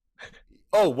 though?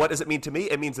 Oh, what does it mean to me?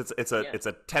 It means it's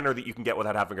a tenor that you can get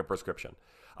without having a prescription.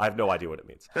 I have no idea what it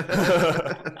means.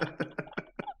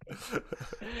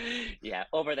 Yeah,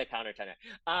 over the counter tenor.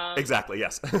 Exactly.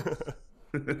 Yes.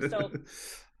 So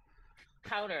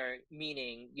counter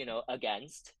meaning, you know,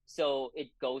 against. So it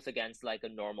goes against like a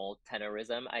normal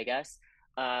tenorism, I guess.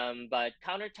 But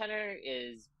countertenor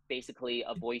is basically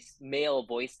a male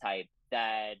voice type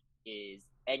that is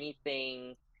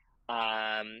anything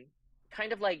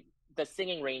kind of like the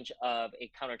singing range of a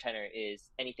countertenor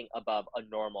is anything above a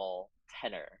normal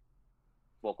tenor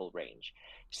vocal range.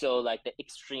 So like the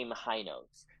extreme high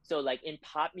notes. So like in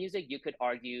pop music, you could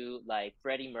argue like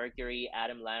Freddie Mercury,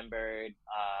 Adam Lambert,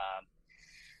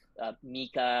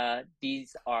 Mika,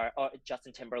 these are, or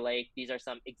Justin Timberlake. These are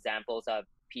some examples of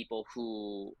people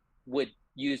who would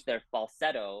use their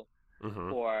falsetto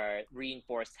or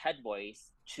reinforced head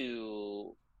voice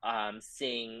to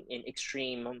sing in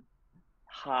extreme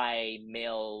high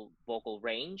male vocal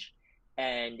range,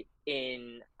 and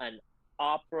in an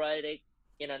operatic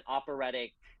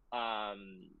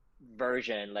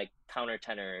version, like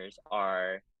countertenors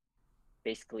are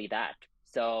basically that.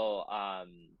 So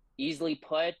easily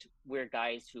put, we're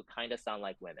guys who kind of sound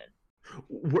like women.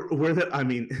 Were that? I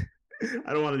mean,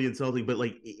 I don't want to be insulting, but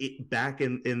like back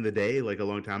in the day, like a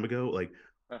long time ago, like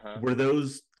were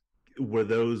those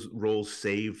roles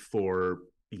saved for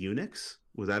eunuchs?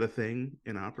 Was that a thing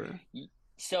in opera?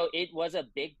 So it was a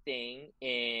big thing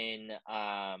in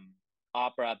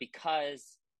opera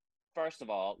because, first of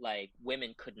all, like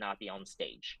women could not be on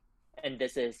stage. And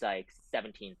this is like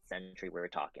 17th century we're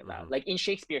talking about. Like in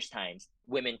Shakespeare's times,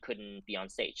 women couldn't be on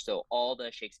stage. So all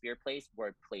the Shakespeare plays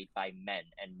were played by men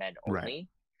and men only. Right.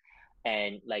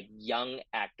 And like young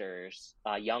actors,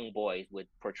 young boys would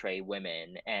portray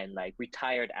women, and like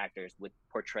retired actors would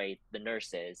portray the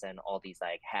nurses and all these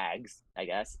like hags, I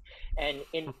guess. And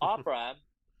in opera,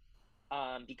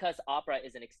 because opera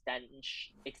is an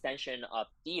extension of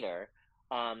theater,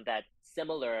 that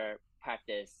similar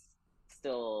practice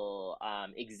still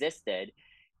existed.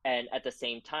 And at the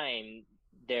same time,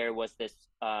 there was this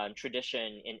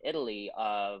tradition in Italy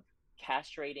of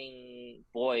castrating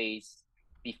boys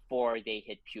before they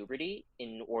hit puberty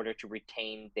in order to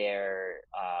retain their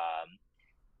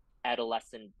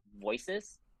adolescent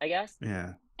voices, I guess.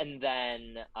 Yeah. And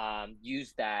then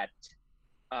use that.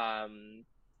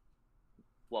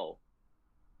 Whoa.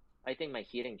 I think my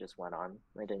heating just went on.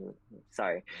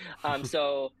 Sorry.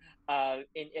 So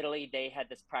in Italy, they had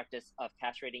this practice of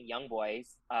castrating young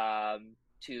boys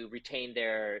to retain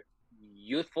their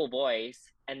youthful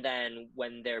voice. And then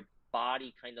when their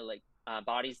body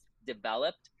bodies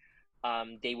developed,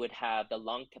 they would have the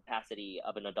lung capacity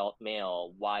of an adult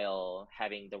male while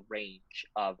having the range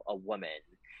of a woman.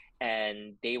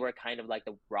 And they were kind of like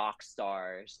the rock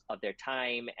stars of their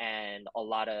time. And a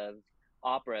lot of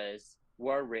operas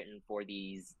were written for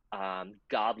these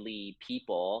godly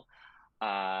people,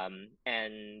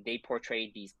 and they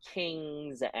portrayed these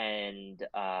kings and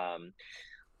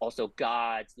also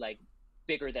gods, like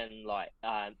bigger than life,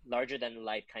 larger than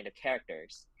life kind of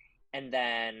characters. And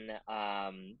then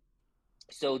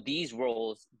so these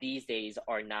roles these days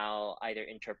are now either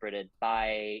interpreted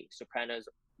by sopranos,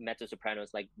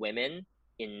 mezzo-sopranos, like women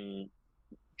in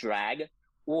drag,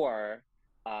 or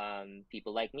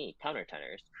people like me,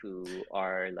 countertenors, who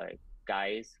are like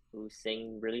guys who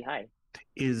sing really high.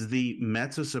 Is the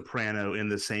mezzo-soprano in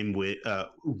the same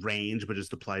range, but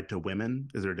just applied to women?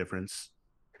 Is there a difference?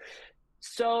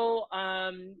 So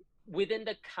within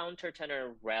the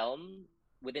countertenor realm,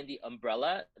 within the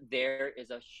umbrella, there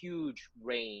is a huge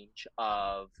range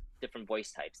of different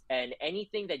voice types, and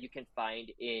anything that you can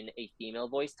find in a female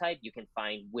voice type, you can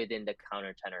find within the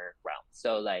countertenor realm.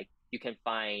 So like you can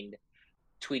find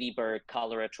Tweety Bird,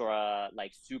 coloratura,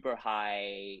 like super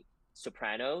high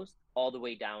sopranos, all the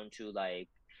way down to like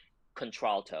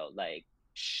contralto, like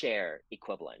Cher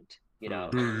equivalent, you know?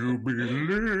 Do you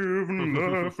believe in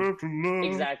life after love?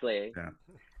 Exactly. Yeah.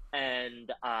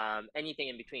 And anything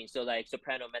in between. So like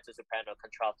soprano, mezzo-soprano,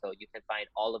 contralto, you can find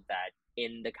all of that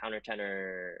in the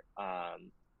countertenor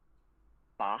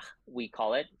Fach, we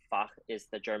call it. Fach is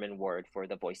the German word for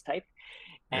the voice type.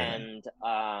 Yeah. And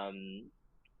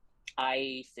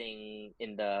I sing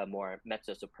in the more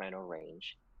mezzo-soprano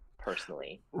range,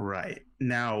 personally. Right.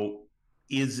 Now,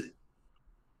 is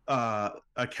a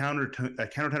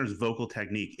countertenor's vocal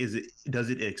technique, does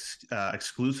it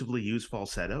exclusively use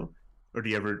falsetto, or do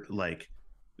you ever like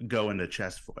go into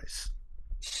chest voice?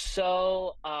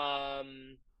 So I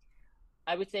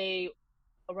would say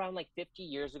around like 50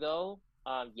 years ago,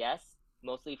 yes,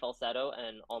 mostly falsetto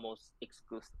and almost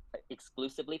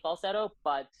exclusively falsetto.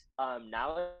 But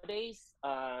nowadays,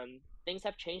 things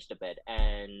have changed a bit,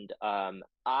 and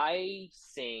I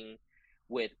sing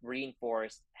with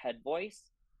reinforced head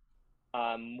voice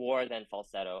more than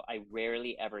falsetto. I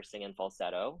rarely ever sing in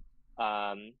falsetto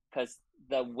because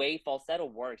the way falsetto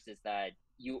works is that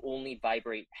you only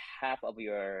vibrate half of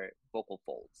your vocal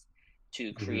folds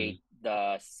to create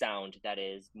the sound that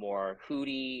is more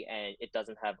hooty, and it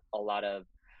doesn't have a lot of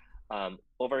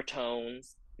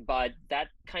overtones. but that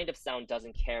kind of sound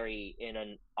doesn't carry in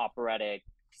an operatic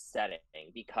setting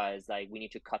because like we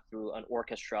need to cut through an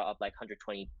orchestra of like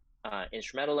 120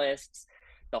 instrumentalists.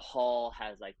 The hall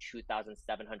has like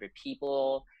 2,700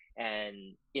 people,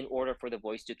 and in order for the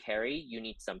voice to carry, you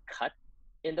need some cut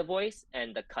in the voice,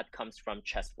 and the cut comes from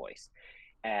chest voice.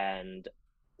 And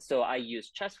so I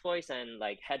use chest voice and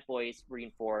like head voice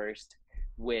reinforced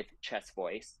with chest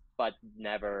voice, but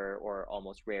never or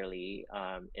almost rarely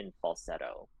in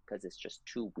falsetto because it's just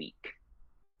too weak.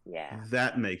 Yeah.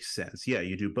 That makes sense. Yeah,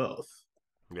 you do both.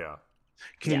 Yeah.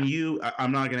 Can you,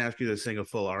 I'm not going to ask you to sing a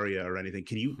full aria or anything.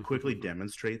 Can you quickly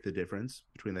demonstrate the difference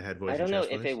between the head voice and chest voice? I don't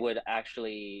know if it would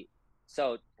actually.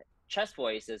 So, chest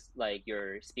voice is like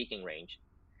your speaking range.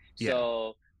 Yeah.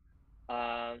 So,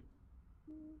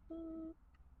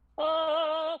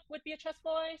 would be a chest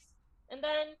voice, and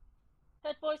then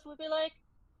head voice would be like,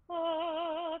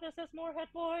 this is more head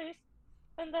voice,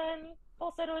 and then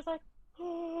falsetto is like,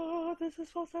 this is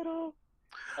falsetto.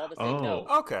 All the same note.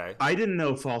 Okay. I didn't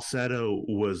know falsetto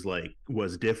was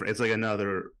different. It's like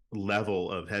another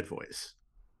level of head voice.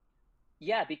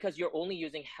 Yeah, because you're only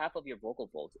using half of your vocal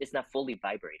folds. It's not fully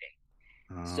vibrating.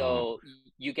 So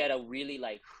you get a really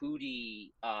like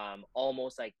hooty,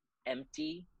 almost like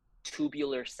empty,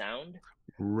 tubular sound,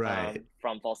 right,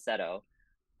 from falsetto,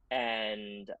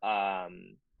 and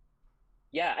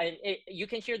yeah, and you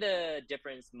can hear the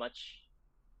difference much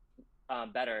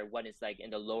better when it's like in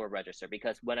the lower register,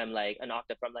 because when I'm like an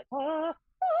octave from like from here,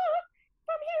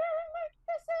 like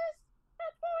this is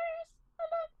that voice, and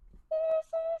like this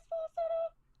is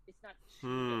falsetto. It's not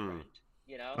too different.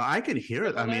 You know, I can hear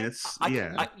it. I mean, it's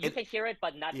you can hear it,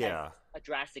 but not as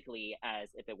drastically as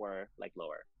if it were like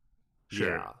lower.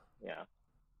 Sure. Yeah.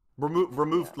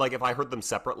 Remove like if I heard them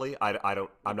separately,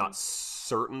 I'm not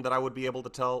certain that I would be able to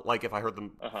tell. Like if I heard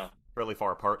them fairly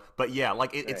far apart, but yeah,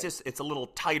 like it's just it's a little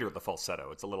tighter, the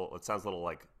falsetto. It sounds a little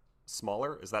like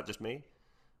smaller. Is that just me?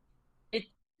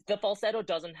 The falsetto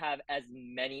doesn't have as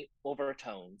many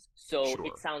overtones, so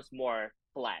it sounds more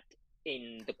flat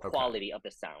in the quality of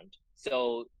the sound.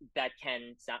 So that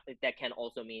can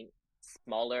also mean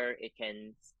smaller. It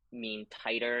can mean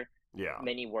tighter. Yeah.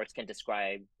 Many words can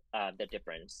describe the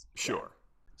difference. Sure. Yeah.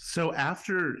 So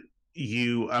after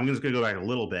I'm just going to go back a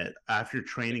little bit. After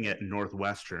training at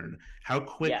Northwestern, how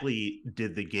quickly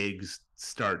did the gigs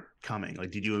start coming?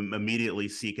 Like, did you immediately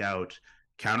seek out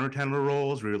countertenor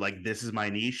roles? Were you like, this is my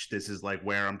niche, this is like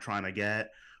where I'm trying to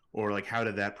get? Or like, how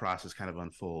did that process kind of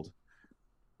unfold?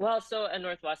 Well, so at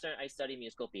Northwestern, I studied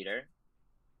musical theater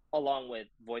along with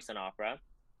voice and opera,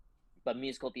 but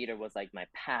musical theater was like my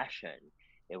passion.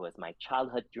 It was my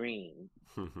childhood dream.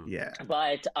 Yeah.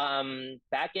 But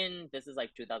back in, this is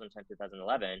like 2010,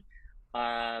 2011,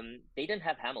 they didn't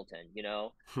have Hamilton, you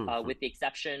know, with the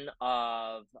exception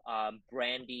of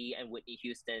Brandy and Whitney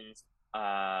Houston's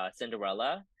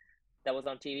Cinderella that was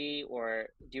on TV. Or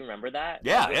do you remember that?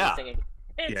 Yeah. Singing,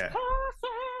 it's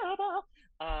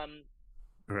possible.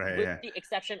 Right. With the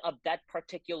exception of that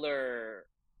particular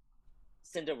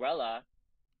Cinderella,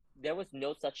 there was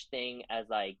no such thing as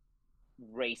like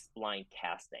race blind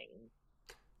casting.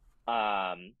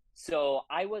 So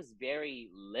I was very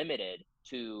limited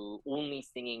to only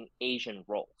singing Asian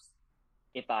roles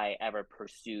if I ever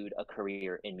pursued a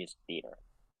career in music theater.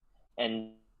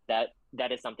 And that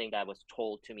is something that was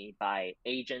told to me by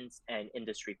agents and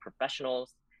industry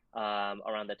professionals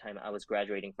around the time I was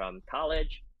graduating from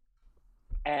college.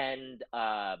 And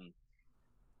but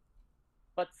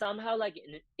somehow, like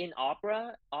in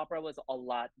opera was a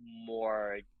lot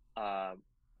more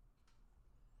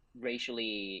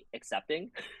racially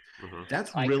accepting.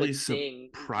 That's really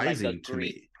surprising like to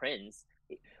me. Prince.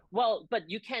 Well, but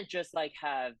you can't just like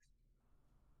have.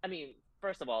 I mean,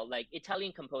 first of all, like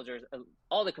Italian composers,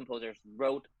 all the composers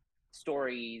wrote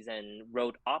stories and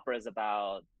wrote operas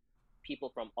about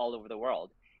people from all over the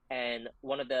world. And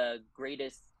one of the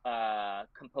greatest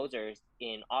composers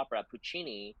in opera,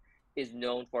 Puccini, is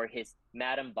known for his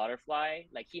Madame Butterfly.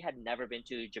 Like he had never been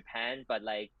to Japan, but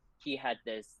like he had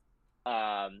this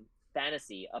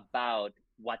fantasy about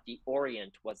what the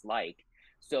Orient was like.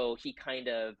 So he kind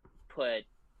of put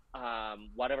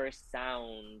whatever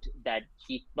sound that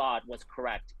he thought was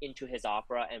correct into his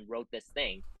opera and wrote this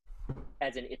thing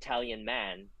as an Italian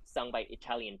man, sung by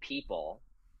Italian people.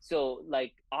 So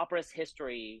like opera's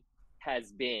history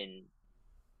has been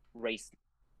race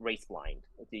blind.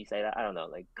 Do you say that? I don't know,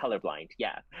 like colorblind.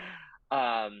 Yeah.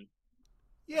 I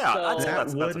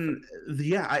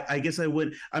guess I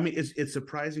would. I mean, it's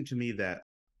surprising to me that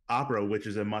opera, which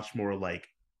is a much more like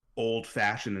old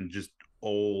fashioned and just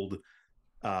old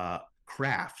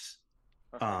craft,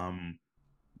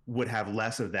 would have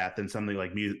less of that than something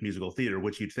like musical theater,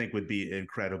 which you'd think would be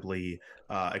incredibly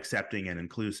accepting and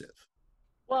inclusive.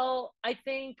 Well, I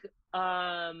think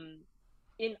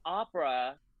in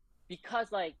opera,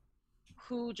 because like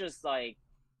who just like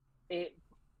it,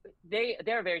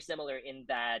 they're very similar in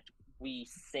that we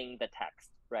sing the text,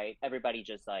 right? Everybody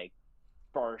just like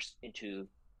bursts into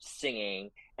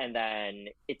singing, and then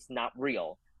it's not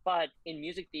real. But in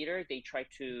music theater, they try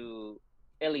to,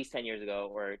 at least 10 years ago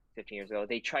or 15 years ago,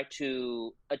 they try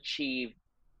to achieve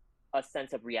a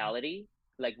sense of reality.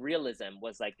 Like realism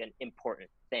was like an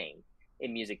important thing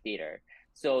in music theater.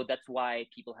 So that's why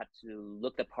people have to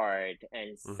look the part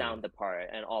and sound the part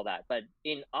and all that. But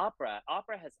in opera,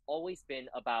 opera has always been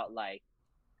about like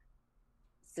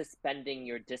suspending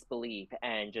your disbelief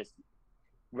and just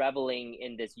reveling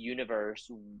in this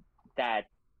universe that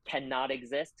cannot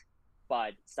exist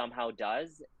but somehow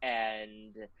does.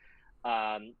 And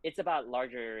it's about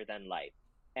larger than life.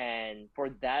 And for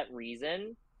that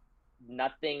reason,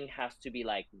 nothing has to be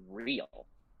like real.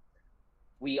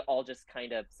 We all just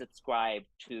kind of subscribe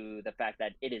to the fact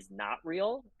that it is not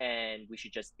real and we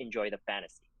should just enjoy the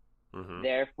fantasy.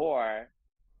 Therefore,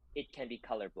 it can be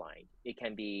colorblind. It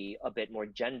can be a bit more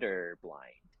gender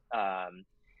blind.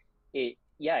 It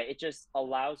just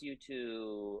allows you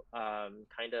to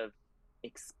kind of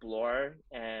explore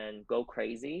and go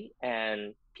crazy,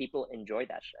 and people enjoy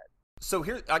that shit. So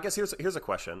here's a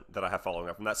question that I have following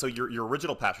up from that. So your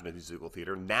original passion is musical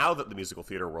theater. Now that the musical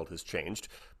theater world has changed,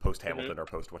 post Hamilton or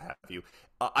post what have you,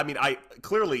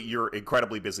 clearly you're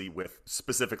incredibly busy with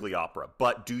specifically opera.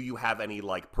 But do you have any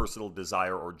like personal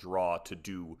desire or draw to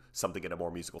do something in a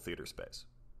more musical theater space?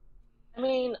 I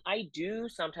mean, I do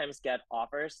sometimes get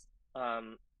offers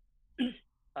for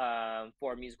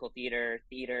musical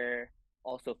theater,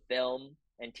 also film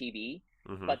and TV,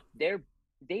 but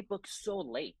they book so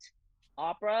late.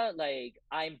 Opera, like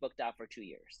I'm booked out for 2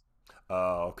 years.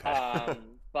 Oh, okay.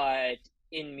 But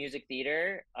in music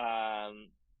theater, I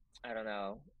don't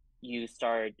know. You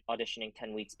start auditioning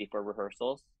 10 weeks before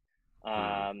rehearsals.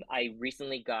 I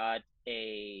recently got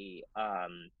a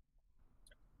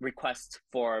request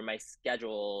for my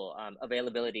schedule,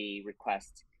 availability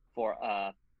request for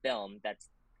a film that's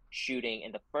shooting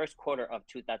in the first quarter of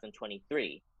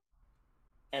 2023.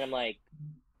 And I'm like,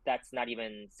 that's not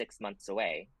even 6 months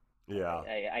away. Yeah.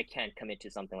 I can't commit to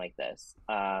something like this.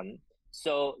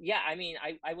 So yeah, I mean,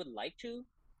 I would like to,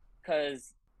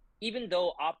 because even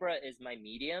though opera is my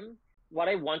medium, what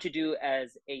I want to do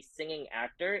as a singing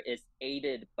actor is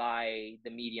aided by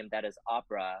the medium that is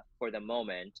opera for the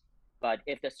moment. But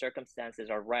if the circumstances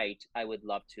are right, I would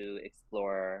love to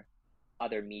explore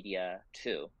other media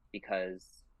too,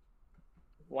 because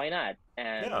why not?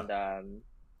 And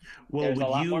there's a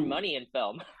lot more money in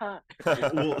film.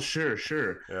 Well, sure.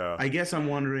 Yeah. I guess I'm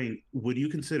wondering, would you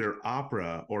consider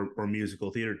opera or musical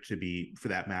theater to be, for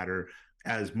that matter,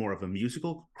 as more of a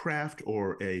musical craft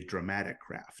or a dramatic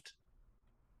craft?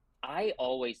 I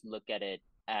always look at it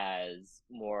as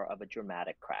more of a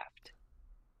dramatic craft.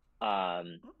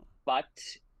 But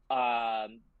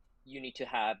you need to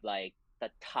have like the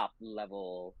top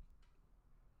level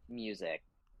music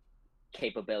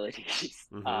capabilities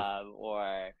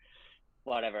or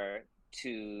whatever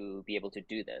to be able to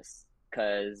do this,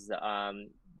 because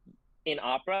in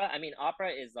opera, I mean, opera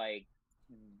is like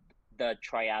the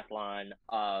triathlon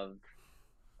of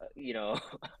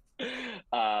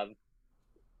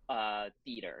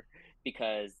theater,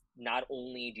 because not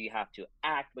only do you have to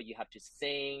act, but you have to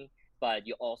sing, but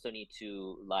you also need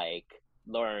to like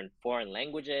learn foreign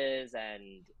languages,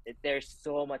 and there's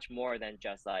so much more than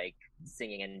just like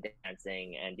singing and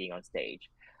dancing and being on stage.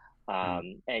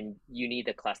 And you need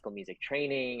the classical music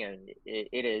training, and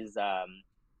it is and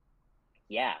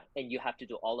you have to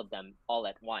do all of them all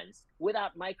at once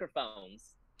without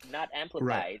microphones, not amplified.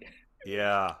 Right.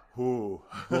 Yeah. Ooh.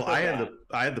 Well, I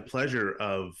had the pleasure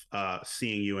of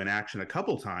seeing you in action a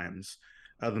couple times.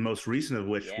 The most recent of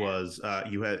which was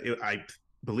I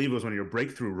believe it was one of your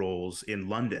breakthrough roles in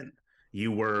London.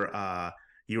 You were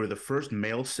the first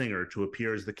male singer to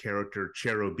appear as the character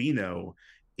Cherubino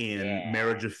in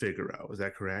Marriage of Figaro. Is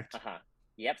that correct?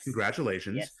 Yep.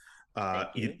 Congratulations. Yes.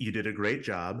 You did a great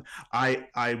job.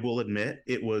 I will admit,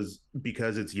 it was,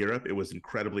 because it's Europe, it was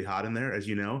incredibly hot in there, as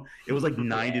you know. It was like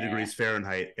 90 degrees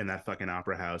Fahrenheit in that fucking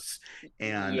opera house.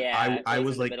 And I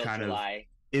was like kind of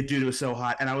it was so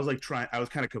hot, and I was like I was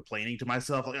kind of complaining to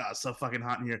myself, like, oh, it's so fucking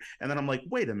hot in here. And then I'm like,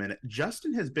 wait a minute,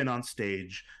 Justin has been on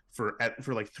stage for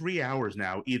like 3 hours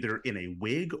now, either in a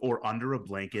wig or under a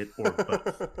blanket or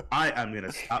both. I am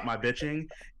gonna stop my bitching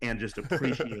and just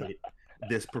appreciate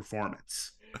this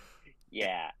performance.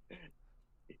 Yeah.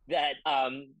 that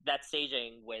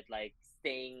staging with like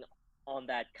staying on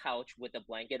that couch with a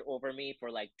blanket over me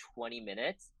for like 20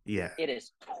 minutes, Yeah. it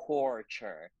is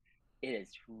torture. It is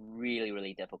really,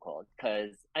 really difficult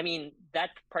because I mean that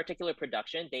particular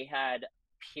production, they had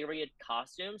period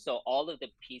costumes, so all of the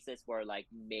pieces were like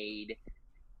made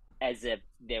as if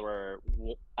they were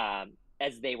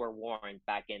as they were worn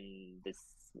back in the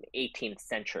 18th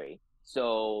century.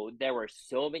 So there were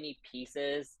so many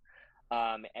pieces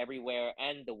everywhere,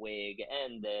 and the wig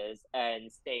and this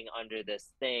and staying under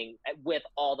this thing with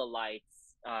all the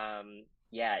lights.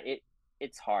 Yeah,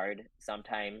 it's hard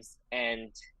sometimes,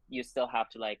 and you still have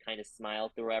to like kind of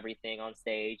smile through everything on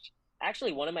stage.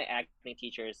 Actually, one of my acting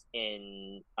teachers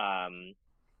in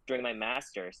during my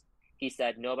master's, he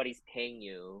said nobody's paying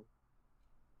you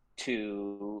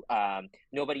to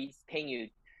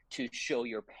show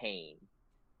your pain,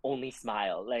 only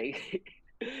smile, like.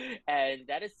 And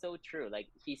that is so true. Like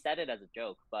he said it as a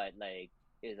joke, but like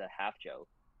is a half joke.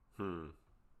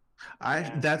 Yeah.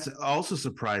 That's also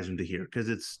surprising to hear because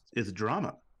it's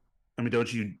drama. I mean,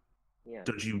 don't you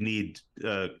need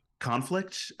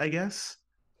conflict, I guess?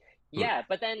 Yeah,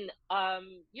 but then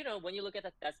when you look at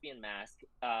the thespian mask,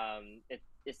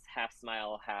 it's half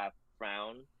smile, half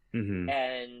frown. Mm-hmm.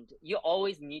 And you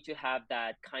always need to have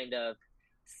that kind of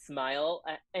smile,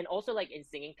 and also like in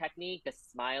singing technique, the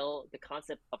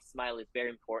concept of smile is very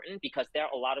important, because there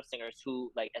are a lot of singers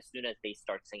who like as soon as they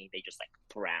start singing they just like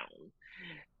frown,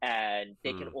 and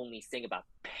they can only sing about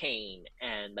pain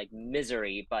and like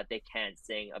misery, but they can't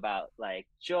sing about like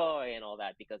joy and all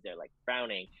that because they're like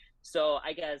frowning. So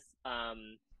I guess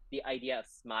the idea of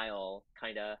smile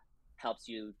kind of helps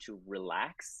you to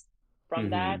relax from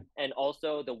that. And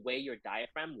also the way your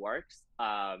diaphragm works,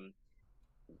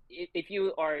 if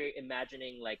you are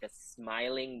imagining like a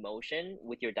smiling motion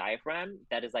with your diaphragm,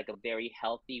 that is like a very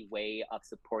healthy way of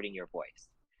supporting your voice,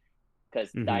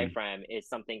 because diaphragm is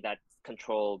something that's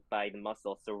controlled by the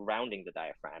muscle surrounding the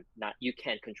diaphragm. Not, you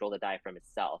can't control the diaphragm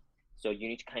itself, so you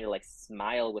need to kind of like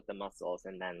smile with the muscles,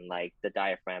 and then like the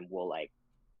diaphragm will like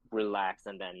relax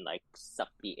and then like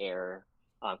suck the air,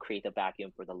 create a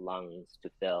vacuum for the lungs to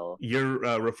fill. You're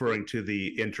referring to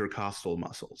the intercostal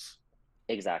muscles.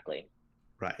 Exactly.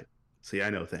 Right. See, I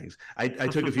know things. I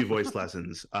took a few voice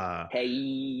lessons.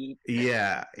 Hey.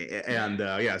 Yeah, and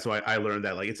so I learned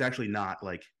that like it's actually not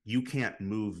like you can't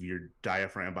move your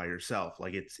diaphragm by yourself.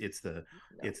 Like it's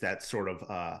that sort of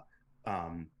oh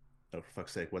for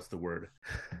fuck's sake, what's the word?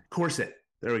 Corset.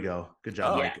 There we go. Good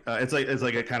job, Mike. It's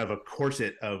like a kind of a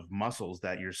corset of muscles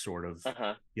that you're sort of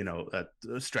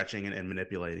stretching and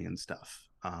manipulating and stuff.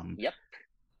 Yep.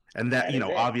 And that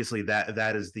obviously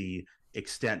that is the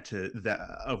extent to that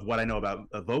of what I know about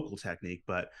a vocal technique,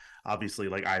 but obviously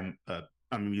like I'm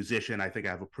a musician. I think I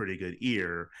have a pretty good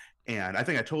ear, and I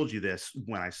think I told you this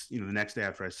when the next day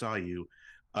after I saw you.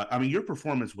 I mean, your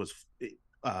performance was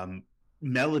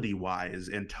melody wise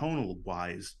and tonal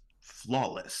wise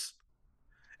flawless.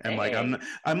 And like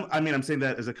I'm saying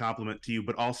that as a compliment to you,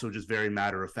 but also just very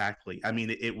matter of factly. I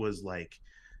mean, it was like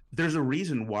there's a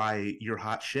reason why you're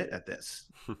hot shit at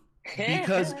this.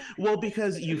 because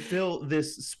you fill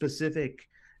this specific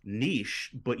niche,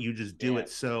 but you just do it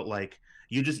so like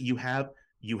you're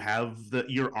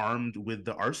armed with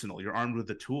the arsenal, you're armed with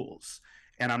the tools.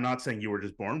 And I'm not saying you were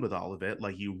just born with all of it,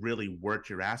 like you really worked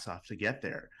your ass off to get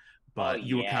there. But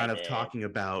you were kind of talking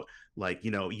about like,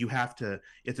 you have to,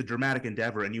 it's a dramatic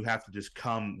endeavor, and you have to just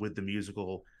come with the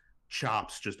musical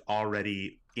chops just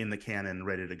already in the canon,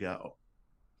 ready to go.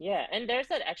 Yeah, and there's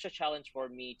that extra challenge for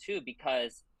me too,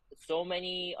 because so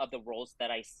many of the roles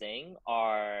that I sing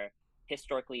are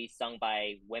historically sung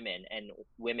by women and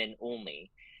women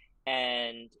only.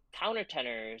 And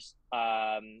countertenors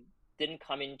didn't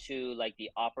come into like the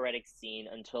operatic scene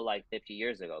until like 50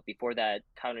 years ago. Before that,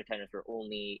 countertenors were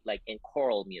only like in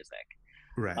choral music,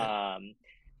 right?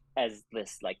 As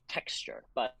this like texture.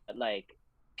 But like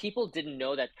people didn't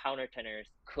know that countertenors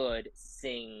could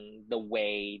sing the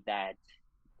way that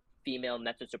female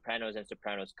mezzo-sopranos and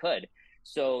sopranos could.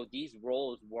 So these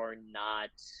roles were not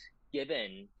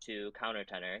given to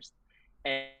countertenors.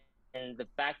 And the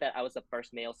fact that I was the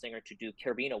first male singer to do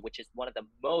Cherubino, which is one of the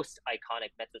most iconic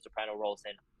mezzo-soprano roles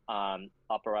in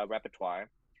opera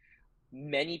repertoire,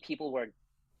 many people were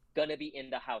gonna be in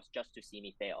the house just to see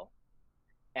me fail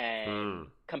and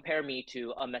compare me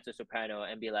to a mezzo-soprano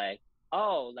and be like,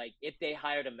 oh, like if they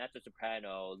hired a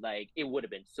mezzo-soprano, like it would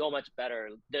have been so much better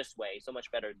this way, so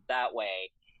much better that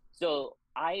way. So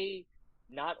I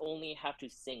not only have to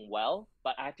sing well,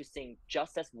 but I have to sing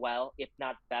just as well, if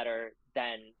not better,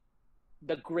 than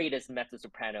the greatest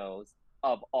mezzo-sopranos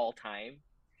of all time.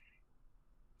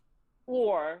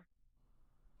 Or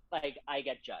like I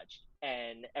get judged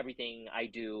and everything I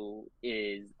do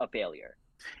is a failure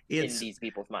in these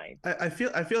people's minds. I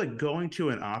feel like going to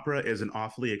an opera is an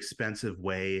awfully expensive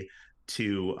way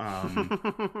to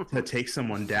to take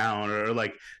someone down, or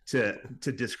like to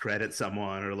discredit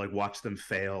someone, or like watch them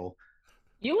fail.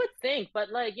 You would think,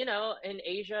 but like, you know, in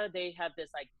Asia they have this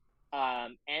like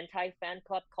anti-fan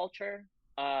club culture,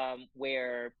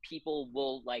 where people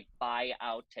will like buy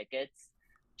out tickets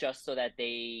just so that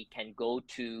they can go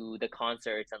to the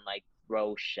concerts and like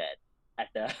throw shit at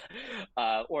the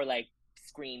or like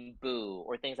scream boo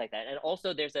or things like that. And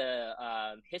also there's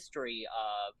a history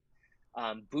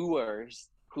of booers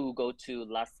who go to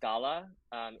La Scala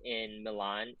in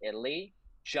Milan, Italy,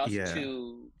 just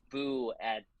to boo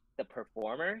at the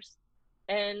performers.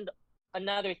 And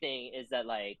another thing is that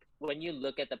like when you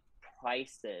look at the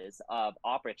prices of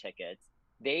opera tickets,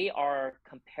 they are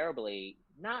comparably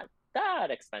not that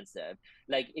expensive.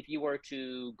 Like if you were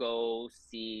to go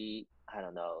see, I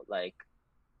don't know, like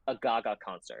a Gaga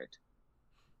concert,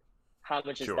 how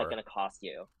much is that going to cost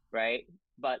you, right?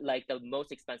 But like the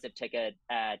most expensive ticket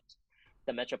at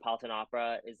the Metropolitan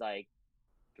Opera is like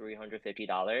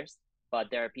 $350, but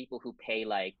there are people who pay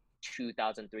like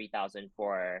 2,000, 3,000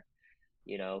 for,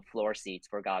 you know, floor seats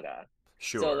for Gaga.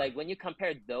 Sure. So like when you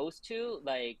compare those two,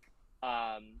 like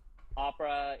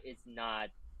opera is not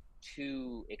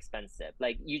too expensive.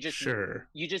 Like you just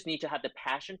need to have the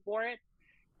passion for it.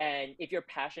 And if your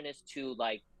passion is to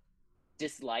like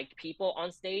dislike people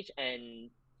on stage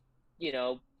and, you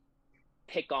know,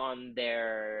 pick on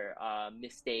their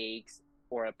mistakes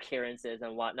or appearances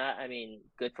and whatnot, I mean,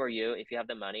 good for you. If you have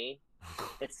the money,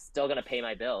 it's still gonna pay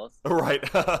my bills. Right.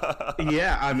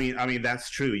 Yeah, I mean that's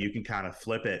true. You can kind of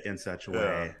flip it in such a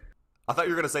way. I thought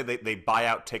you were gonna say they buy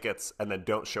out tickets and then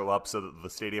don't show up so that the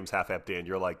stadium's half empty, and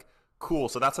you're like, cool.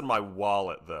 So that's in my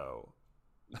wallet, though.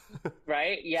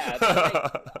 Right? Yeah. But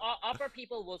like, opera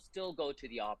people will still go to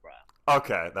the opera.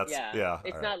 Okay, that's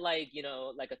It's not like, you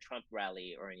know, like a Trump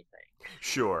rally or anything.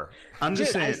 Sure. I'm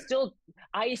just saying.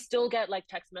 I still get like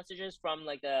text messages from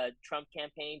like the Trump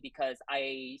campaign because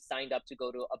I signed up to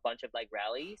go to a bunch of like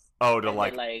rallies. Oh, to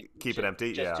like keep it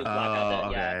empty. Just to block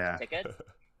out the tickets.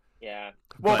 Yeah.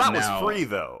 Well, that was free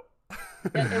though.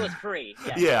 It was free.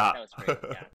 Yeah. That was free.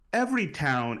 Yeah.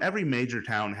 Every major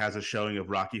town has a showing of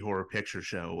Rocky Horror Picture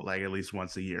Show, like at least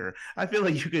once a year. I feel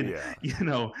like you could, you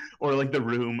know, or like The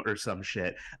Room or some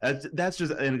shit. That's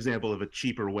just an example of a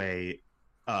cheaper way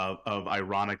of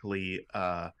ironically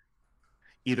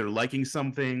either liking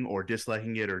something or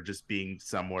disliking it, or just being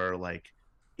somewhere like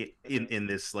in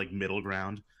this like middle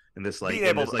ground, in this like,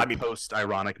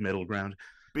 post-ironic middle ground.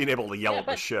 Being able to yell at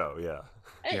the show,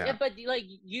 but like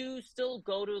you still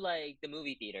go to like the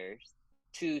movie theaters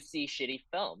to see shitty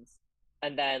films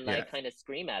and then like kind of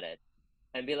scream at it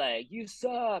and be like, you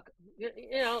suck.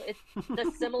 You know, it's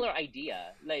a similar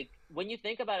idea. Like when you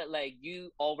think about it, like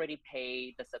you already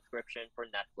pay the subscription for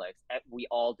Netflix. We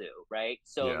all do, right?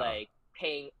 So like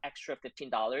paying extra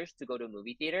 $15 to go to a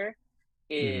movie theater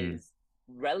is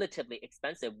relatively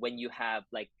expensive when you have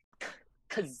like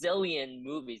gazillion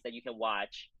movies that you can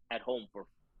watch at home for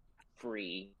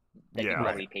free that you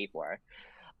already pay for.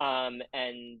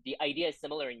 And the idea is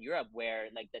similar in Europe, where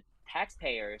like the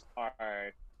taxpayers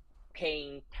are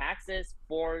paying taxes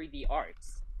for the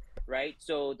arts, right?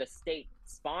 So the state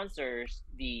sponsors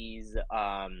these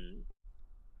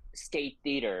state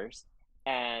theaters,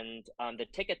 and the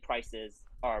ticket prices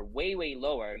are way, way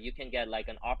lower. You can get like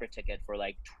an opera ticket for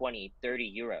like 20,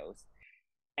 30 euros.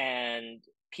 And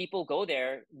people go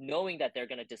there knowing that they're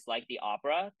going to dislike the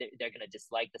opera, they're going to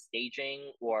dislike the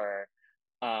staging, or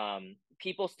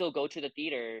people still go to the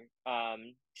theater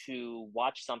to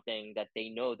watch something that they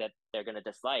know that they're going to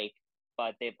dislike,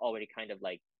 but they've already kind of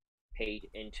like paid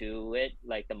into it,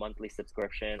 like the monthly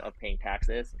subscription of paying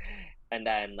taxes. And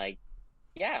then like,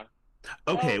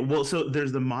 Okay, well, so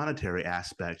there's the monetary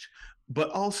aspect, but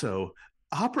also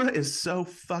opera is so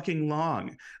fucking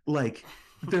long. Like,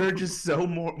 there are just so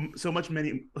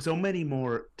many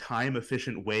more time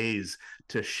efficient ways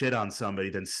to shit on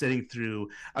somebody than sitting through.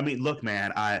 I mean, look,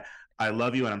 man, I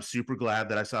love you, and I'm super glad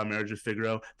that I saw Marriage of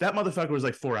Figaro. That motherfucker was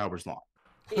like 4 hours long.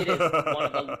 It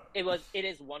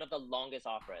is one of the longest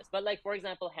operas. But like, for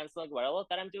example, Hansel and Gretel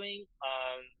that I'm doing,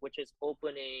 which is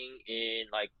opening in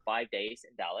like 5 days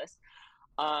in Dallas.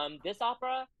 This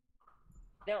opera,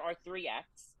 there are 3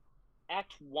 acts.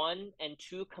 Act 1 and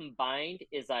 2 combined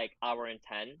is like hour and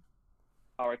 10,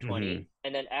 hour 20,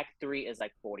 and then Act 3 is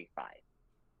like 45.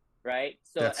 Right?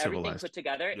 So that's everything civilized. Put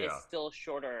together is still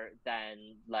shorter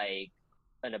than like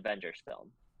an Avengers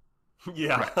film.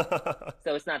 Yeah.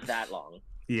 So it's not that long.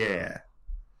 Yeah.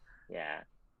 Yeah.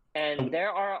 And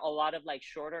there are a lot of like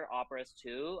shorter operas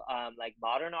too. Like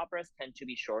modern operas tend to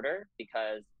be shorter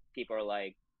because people are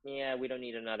like, yeah, we don't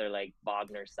need another like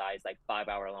Wagner size like 5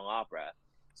 hour long opera.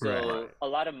 So a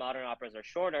lot of modern operas are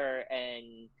shorter,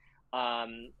 and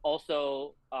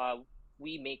also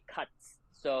we make cuts.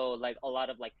 So like a lot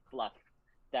of like fluff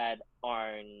that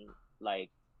aren't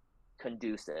like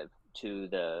conducive to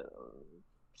the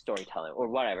storytelling or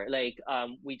whatever. Like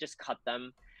we just cut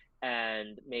them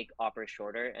and make opera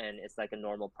shorter, and it's like a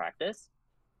normal practice.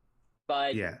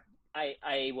 But Yeah.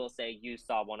 I will say you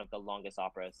saw one of the longest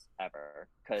operas ever,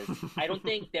 because I don't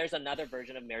think there's another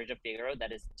version of Marriage of Figaro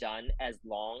that is done as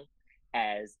long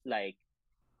as like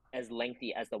as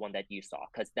lengthy as the one that you saw,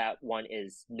 because that one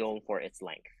is known for its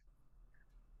length.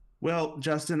 Well,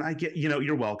 Justin, I get,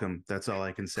 you're welcome. That's all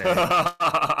I can say.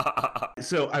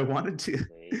 So I wanted to,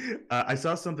 I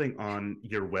saw something on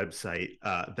your website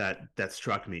that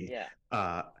struck me.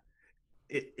 Yeah.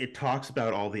 It talks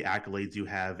about all the accolades you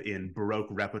have in Baroque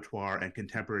repertoire and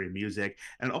contemporary music,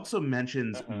 and also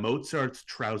mentions Mozart's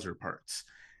trouser parts.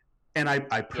 And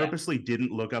I purposely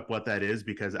didn't look up what that is,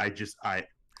 because I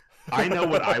know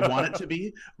what I want it to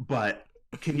be, but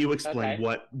can you explain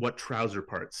what trouser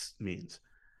parts means?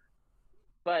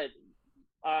 But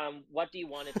what do you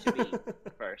want it to be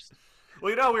first?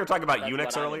 Well, we were talking about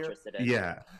eunuchs earlier.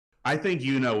 Yeah. I think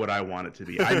you know what I want it to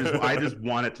be. I just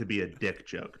want it to be a dick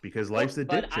joke, because life's a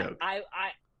dick joke.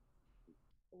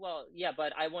 Well, yeah,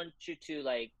 but I want you to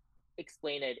like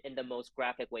explain it in the most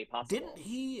graphic way possible.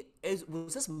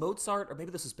 Was this Mozart, or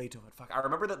maybe this was Beethoven? Fuck, I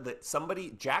remember that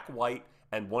somebody, Jack White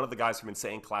and one of the guys from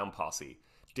Insane Clown Posse,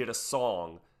 did a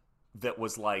song that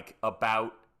was like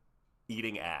about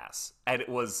eating ass, and it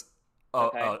was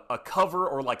a cover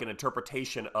or like an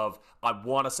interpretation of, I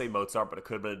want to say Mozart, but it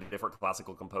could have been a different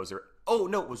classical composer. Oh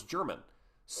no, it was German.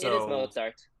 So it is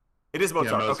Mozart. It is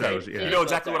Mozart. Okay, you know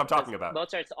exactly what I'm talking about.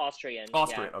 Mozart's Austrian.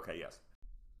 Austrian. Yeah. Okay. Yes.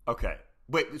 Okay.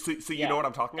 Wait. So you know what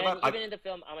I'm talking about? Even in the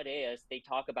film Amadeus, they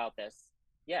talk about this.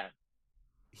 Yeah.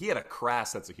 He had a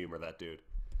crass sense of humor, that dude.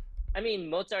 I mean,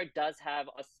 Mozart does have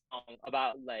a song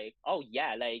about like, oh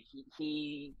yeah, like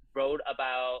he wrote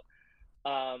about,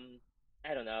 I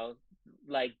don't know,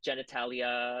 like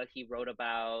genitalia. He wrote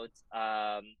about,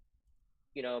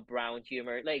 brown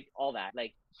humor, like all that.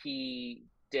 Like he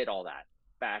did all that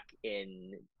back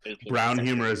in 18th Brown century.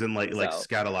 Humor as in like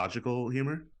scatological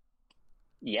humor?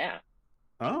 Yeah.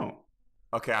 Oh.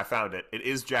 Okay, I found it. It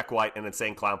is Jack White and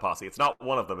Insane Clown Posse. It's not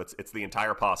one of them. It's the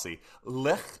entire posse.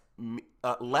 Lech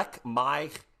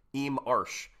mich im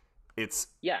Arsch. It's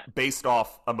based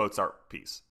off a Mozart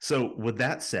piece. So with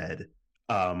that said,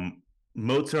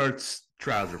 Mozart's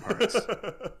trouser parts.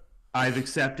 I've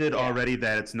accepted already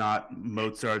that it's not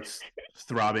Mozart's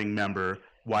throbbing member.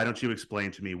 Why don't you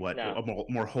explain to me what a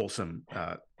more wholesome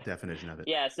definition of it?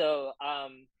 Yeah, so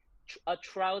a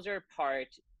trouser part,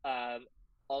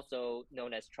 also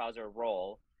known as trouser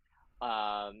roll.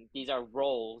 These are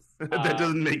rolls. That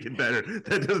doesn't make it better.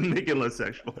 That doesn't make it less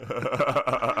sexual.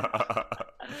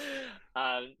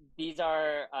 These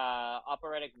are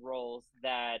operatic roles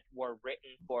that were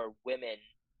written for women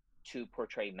to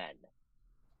portray men.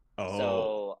 Oh.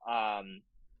 So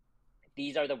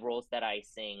these are the roles that I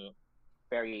sing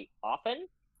very often,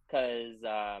 because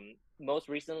most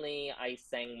recently I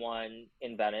sang one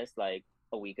in Venice like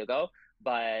a week ago,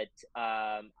 but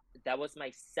that was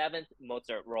my 7th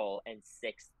Mozart role and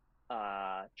 6th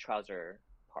trouser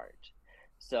part.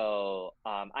 So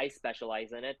I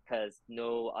specialize in it because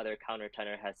no other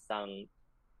countertenor has sung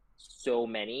so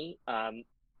many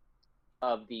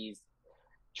of these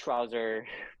trouser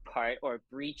part, or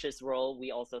breeches role,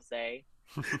 we also say.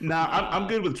 Nah, I'm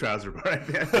good with trouser part.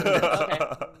 Okay.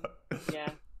 Yeah.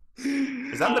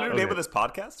 Is that the new name of this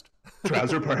podcast?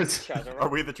 Trouser parts. Are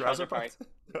we the trouser parts?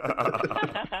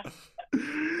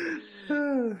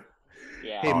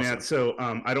 Yeah. Hey, man, so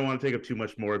I don't want to take up too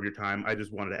much more of your time. I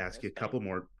just wanted to ask you a couple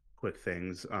more quick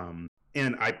things.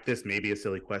 And this may be a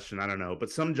silly question, I don't know, but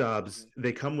some jobs,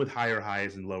 they come with higher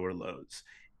highs and lower lows.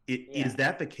 Is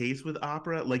that the case with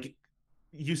opera? Like,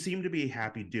 you seem to be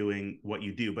happy doing what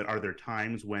you do, but are there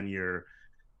times when you're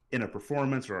in a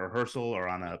performance or a rehearsal or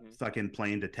on a fucking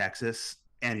plane to Texas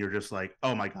and you're just like,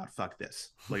 oh my God, fuck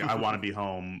this. Like, I want to be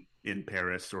home in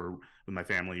Paris or with my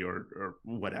family or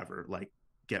whatever. Like,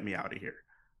 get me out of here.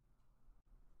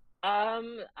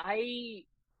 I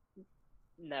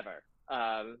never.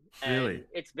 And really?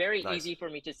 It's very easy for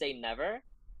me to say never,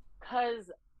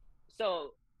 because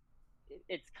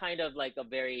it's kind of like a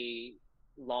very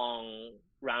long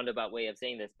roundabout way of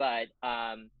saying this, but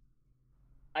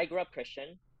I grew up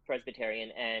Christian Presbyterian,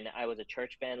 and I was a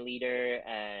church band leader,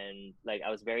 and like I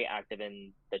was very active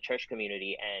in the church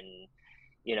community, and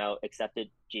accepted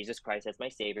Jesus Christ as my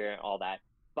savior and all that.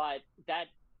 But that,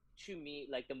 to me,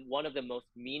 like one of the most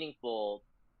meaningful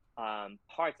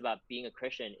parts about being a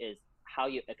Christian is how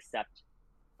you accept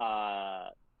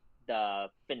the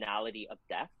finality of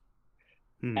death.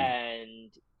 And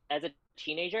as a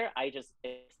teenager, I just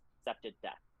accepted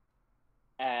death,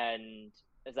 and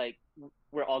it's like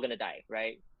we're all gonna die,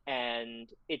 right? And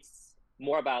it's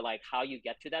more about like how you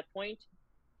get to that point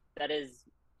that is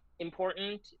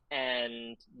important,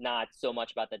 and not so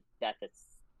much about the death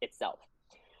itself.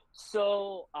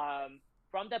 So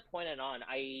from that point on,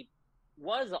 I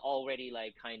was already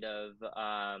like kind of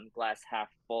glass half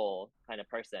full kind of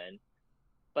person,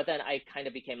 but then I kind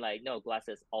of became like, no, glass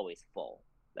is always full,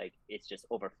 like it's just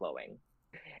overflowing.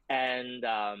 And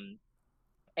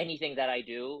anything that I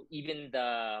do, even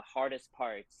the hardest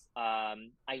parts,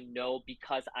 I know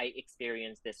because I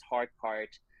experienced this hard part,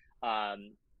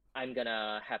 I'm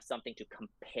gonna have something to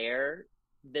compare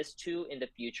this to in the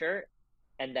future,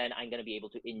 and then I'm gonna be able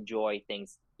to enjoy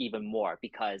things even more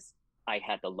because I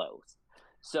had the lows.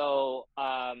 So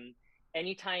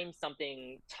anytime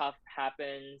something tough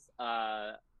happens,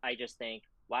 I just think,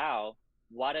 wow,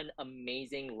 what an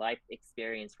amazing life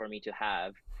experience for me to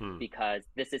have, because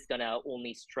this is gonna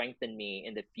only strengthen me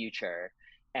in the future.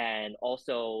 And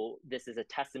also this is a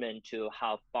testament to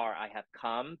how far I have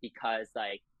come, because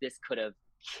like this could have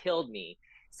killed me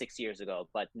 6 years ago,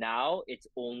 but now it's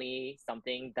only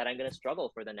something that I'm going to struggle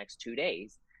for the next 2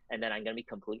 days, and then I'm going to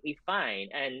be completely fine.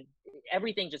 And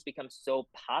everything just becomes so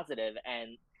positive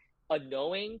and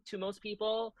annoying to most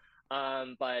people,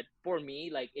 but for me,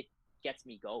 like it gets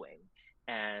me going.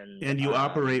 And you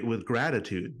operate with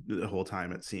gratitude the whole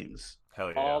time, it seems.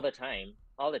 Hell yeah. All the time.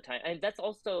 And that's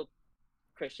also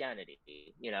Christianity,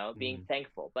 being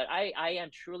thankful. But I am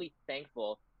truly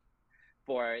thankful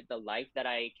for the life that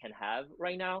I can have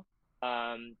right now,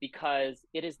 because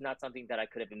it is not something that I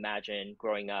could have imagined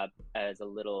growing up as a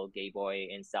little gay boy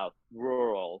in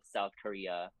rural South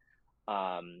Korea.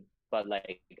 But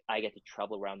like I get to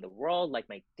travel around the world like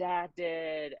my dad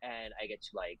did, and I get to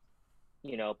like,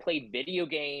 play video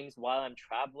games while I'm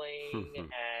traveling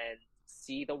and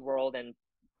see the world, and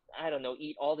I don't know,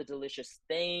 eat all the delicious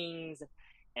things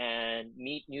and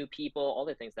meet new people, all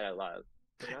the things that I love.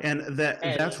 And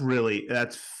that's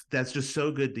just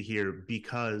so good to hear,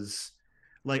 because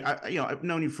like I've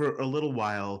known you for a little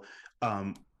while.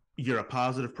 You're a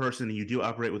positive person and you do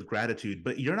operate with gratitude,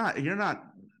 but you're not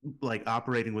like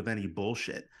operating with any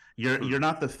bullshit. You're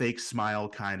not the fake smile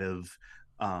kind of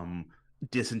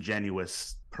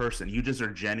disingenuous person. You just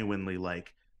are genuinely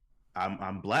like,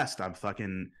 I'm blessed.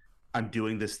 I'm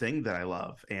doing this thing that I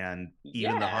love, and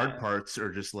even the hard parts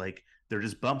are just like, they're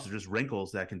just bumps, they're just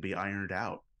wrinkles that can be ironed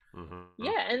out.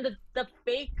 Yeah, and the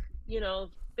fake,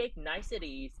 fake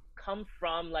niceties come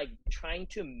from like trying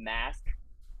to mask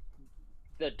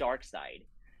the dark side,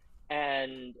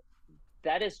 and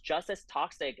that is just as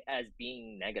toxic as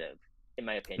being negative, in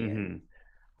my opinion.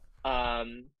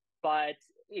 But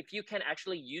if you can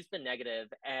actually use the negative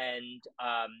and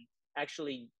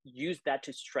actually use that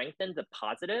to strengthen the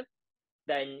positive,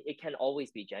 then it can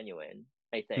always be genuine,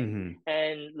 I think.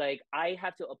 And like I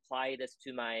have to apply this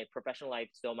to my professional life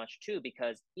so much too,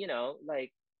 because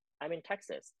like I'm in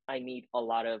Texas, I meet a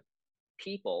lot of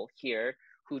people here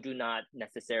who do not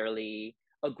necessarily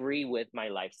agree with my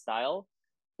lifestyle,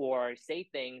 or say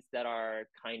things that are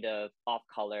kind of off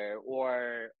color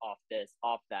or off this,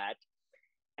 off that.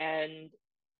 And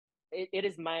it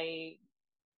is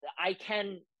I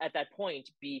can at that point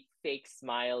be fake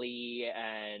smiley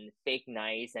and fake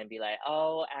nice and be like,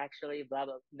 oh, actually, blah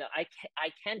blah. No, I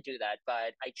can't do that,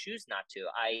 but I choose not to.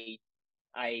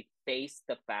 I face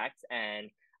the facts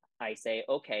and I say,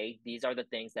 okay, these are the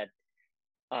things that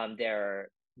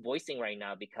they're voicing right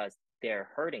now because they're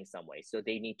hurting some way, so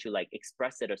they need to like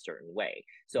express it a certain way.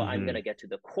 So I'm gonna get to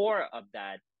the core of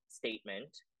that statement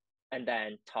and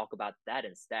then talk about that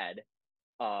instead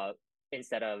of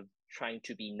trying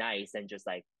to be nice and just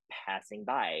like passing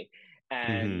by.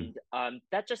 And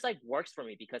that just like works for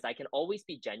me because I can always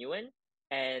be genuine,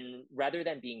 and rather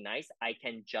than being nice, I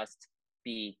can just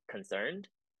be concerned,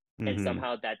 and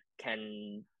somehow that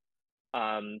can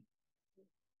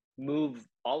move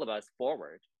all of us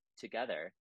forward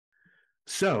together.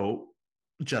 So,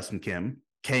 Justin Kim,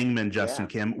 Kangman Justin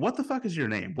Kim, what the fuck is your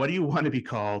name? What do you want to be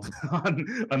called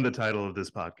on the title of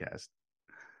this podcast?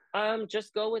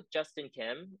 Just go with Justin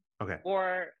Kim. Okay.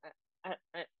 Or,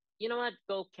 you know what?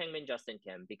 Go Kangman Justin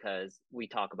Kim, because we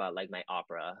talk about like my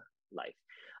opera life.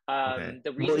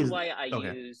 The reason why I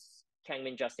use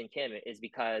Kangmin Justin Kim is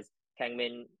because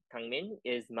Kangmin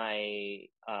is my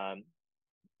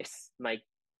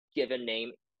given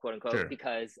name, quote unquote, Sure.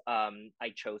 because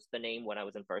I chose the name when I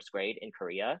was in first grade in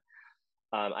Korea.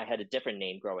 I had a different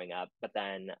name growing up, but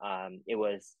then I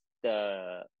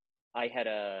had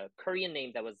a Korean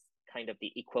name that was kind of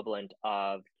the equivalent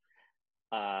of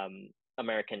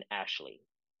American Ashley,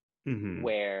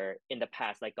 where in the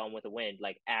past, like Gone with the Wind,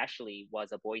 like Ashley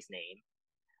was a boy's name,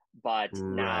 but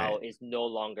now is no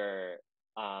longer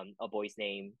a boy's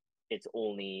name. It's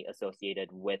only associated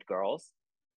with girls.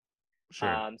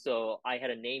 Sure. So I had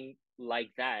a name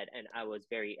like that, and I was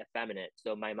very effeminate.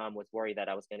 So my mom was worried that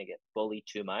I was going to get bullied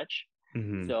too much.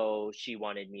 So she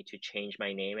wanted me to change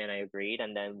my name, and I agreed.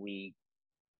 And then we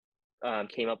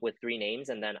came up with 3 names,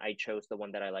 and then I chose the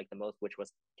one that I liked the most, which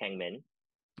was Kangmin.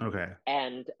 Okay.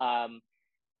 And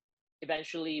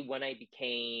eventually, when I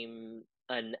became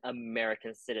an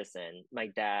American citizen, my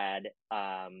dad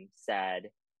said,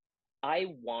 I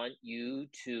want you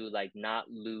to like not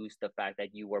lose the fact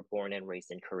that you were born and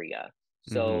raised in Korea.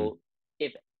 So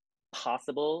if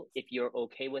possible, if you're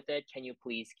okay with it, can you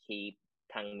please keep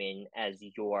Kangmin as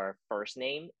your first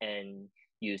name and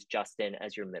use Justin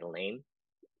as your middle name?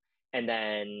 And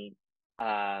then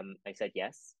I said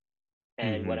yes.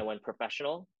 And when I went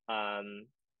professional,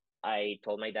 I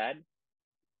told my dad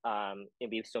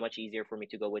it'd be so much easier for me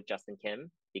to go with Justin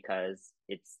Kim because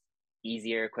it's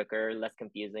easier, quicker, less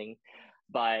confusing.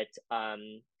 But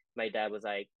my dad was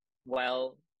like,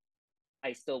 well,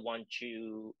 I still want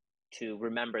you to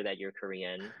remember that you're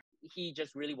Korean. He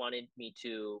just really wanted me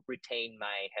to retain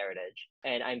my heritage.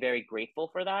 And I'm very grateful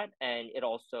for that. And it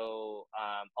also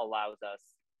allows us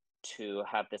to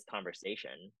have this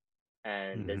conversation.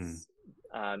 And this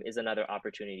is another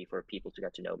opportunity for people to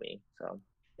get to know me. So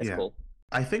it's cool.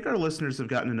 I think our listeners have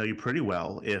gotten to know you pretty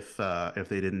well if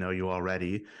they didn't know you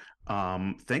already.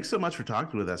 Thanks so much for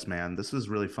talking with us, man. This was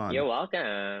really fun. You're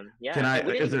welcome. Yeah,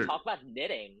 we didn't even talk about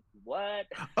knitting. What?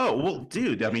 Oh, well,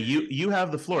 dude, I mean, you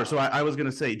have the floor. So I was going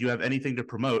to say, do you have anything to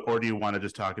promote, or do you want to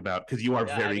just talk about, because you are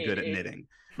very good at knitting?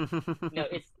 No,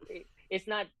 it's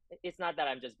not that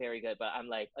I'm just very good, but I'm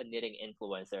like a knitting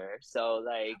influencer. So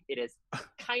like it is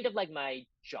kind of like my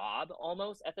job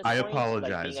almost at this point. I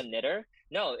apologize. Like being a knitter.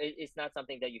 No, it's not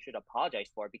something that you should apologize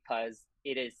for, because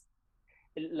it is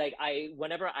like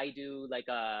whenever I do like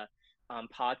a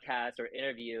podcast or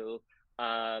interview,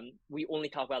 we only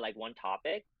talk about like one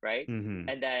topic, right?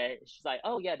 And then she's like,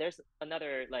 oh yeah, there's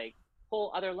another like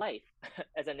whole other life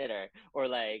as a knitter, or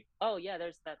like, oh yeah,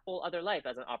 there's that whole other life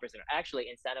as an opera singer. Actually,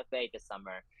 in Santa Fe this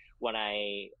summer, when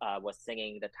I was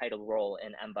singing the title role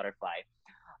in M Butterfly,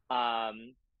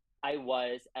 I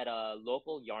was at a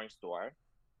local yarn store,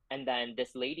 and then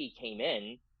this lady came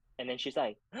in, and then she's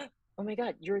like, oh my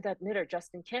god, you're that knitter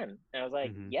Justin Kim. And I was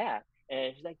like, yeah.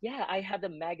 And she's like, yeah, I have the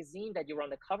magazine that you were on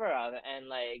the cover of, and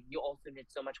like you also knit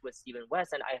so much with Stephen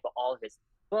West, and I have all of his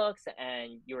books,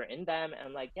 and you were in them. And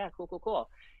I'm like, yeah, cool.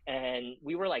 And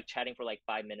we were like chatting for like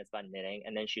 5 minutes about knitting,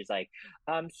 and then she's like,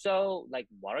 so like,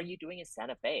 what are you doing in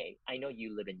Santa Fe? I know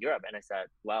you live in Europe. And I said,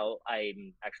 well,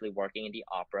 I'm actually working in the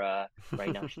opera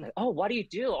right now. She's like, oh, what do you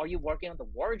do? Are you working on the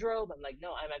wardrobe? I'm like,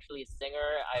 no, I'm actually a singer.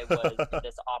 I was in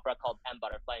this opera called M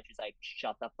Butterfly. And she's like,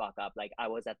 shut the fuck up. Like, I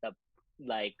was at the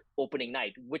like opening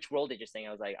night. Which role did you sing?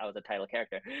 I was like, I was a title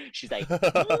character. She's like, what?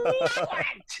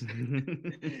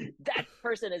 That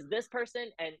person is this person.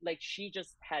 And like, she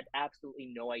just had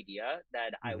absolutely no idea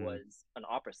that I was an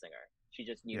opera singer. She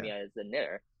just knew me as a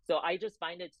knitter. So I just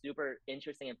find it super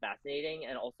interesting and fascinating,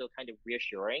 and also kind of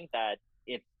reassuring that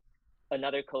if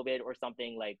another COVID or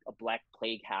something like a Black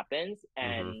Plague happens,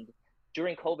 and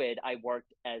during COVID, I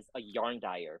worked as a yarn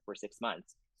dyer for 6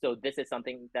 months. So this is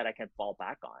something that I can fall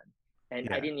back on. And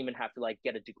I didn't even have to like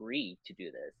get a degree to do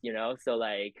this, you know? So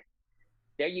like,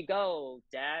 there you go,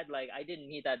 Dad. Like, I didn't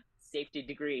need that safety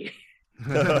degree.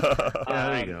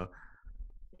 There you go.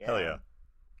 Hell yeah.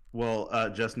 Well,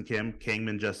 Justin Kim,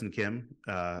 Kangmin Justin Kim,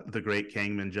 the great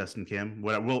Kangmin Justin Kim.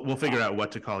 We'll figure out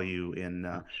what to call you in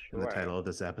the title of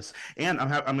this episode. And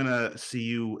I'm gonna see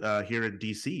you here in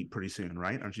DC pretty soon,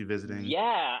 right? Aren't you visiting?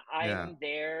 Yeah, I'm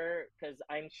there because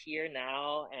I'm here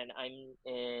now, and I'm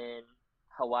in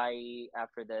Hawaii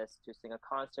after this to sing a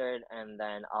concert, and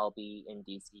then I'll be in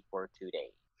DC for 2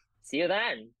 days. See you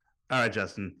then. All right,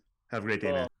 Justin. Have a great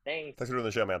day, man. Thanks. Thanks for doing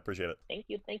the show, man. Appreciate it.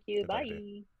 Thank you.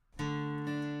 Bye.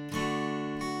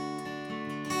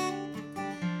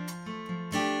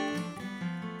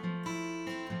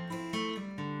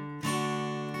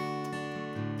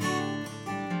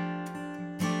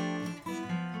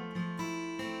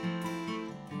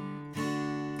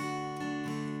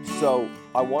 So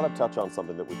I want to touch on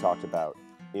something that we talked about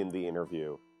in the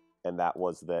interview, and that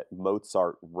was that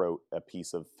Mozart wrote a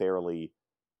piece of fairly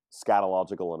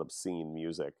scatological and obscene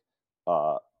music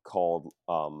called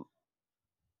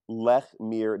Lech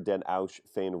mir den Ausch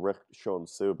fein recht schon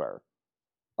sauber,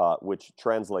 which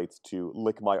translates to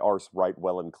 "lick my arse right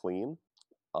well and clean."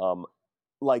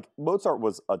 Like, Mozart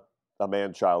was a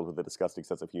man-child with a disgusting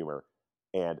sense of humor,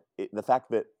 and the fact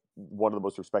that one of the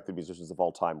most respected musicians of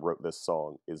all time wrote this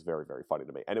song is very, very funny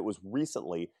to me. And it was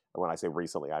recently, and when I say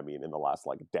recently, I mean in the last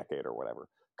like decade or whatever,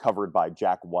 covered by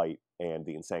Jack White and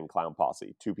the Insane Clown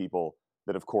Posse, two people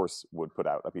that, of course, would put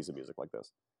out a piece of music like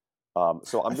this.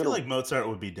 So I feel like Mozart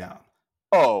would be down.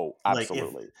 Oh,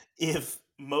 absolutely. Like if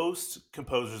most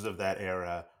composers of that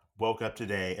era woke up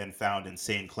today and found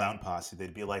Insane Clown Posse,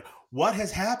 they'd be like, what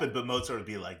has happened? But Mozart would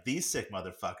be like, these sick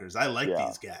motherfuckers, I like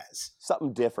these guys.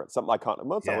 Something different, something iconic.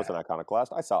 Mozart was an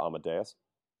iconoclast. I saw Amadeus.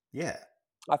 Yeah.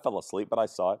 I fell asleep, but I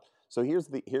saw it. So here's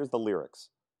the lyrics.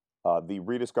 The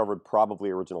rediscovered, probably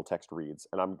original text reads,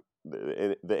 and I'm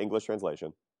the English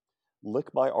translation: lick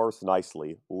my arse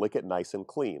nicely, lick it nice and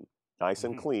clean. Nice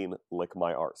and clean, lick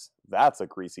my arse. That's a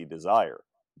greasy desire.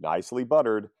 Nicely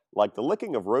buttered, like the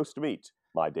licking of roast meat,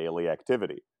 my daily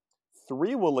activity.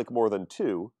 3 will lick more than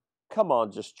 2. Come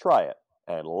on, just try it.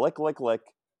 And lick, lick, lick.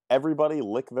 Everybody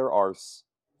lick their arse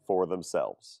for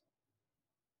themselves.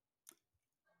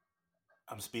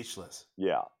 I'm speechless.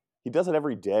 Yeah. He does it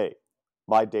every day.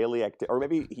 My daily activity. Or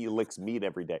maybe he licks meat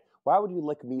every day. Why would you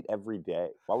lick meat every day?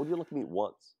 Why would you lick meat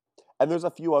once? And there's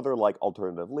a few other like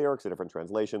alternative lyrics or different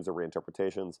translations or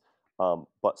reinterpretations,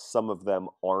 but some of them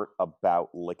aren't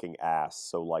about licking ass.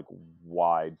 So like,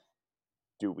 why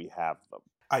do we have them?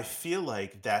 I feel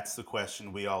like that's the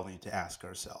question we all need to ask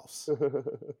ourselves.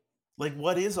 Like,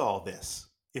 what is all this?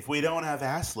 If we don't have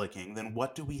ass licking, then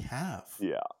what do we have?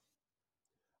 Yeah.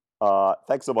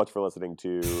 Thanks so much for listening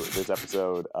to this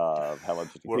episode of Hello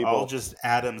Interesting We're People. all just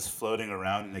atoms floating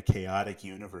around in a chaotic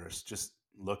universe, just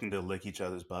looking to lick each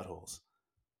other's buttholes.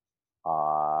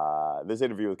 This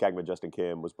interview with Kangman Justin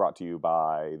Kim was brought to you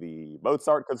by the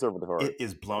Mozart Conservatory. It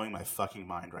is blowing my fucking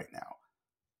mind right now.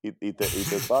 Eat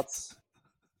those butts.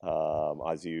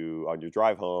 As you on your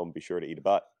drive home, be sure to eat a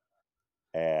butt.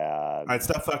 And all right,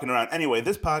 stop fucking around. Anyway,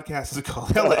 this podcast is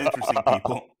called Hella Interesting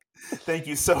People. Thank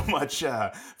you so much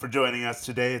for joining us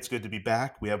today. It's good to be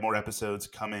back. We have more episodes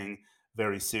coming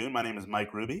very soon. My name is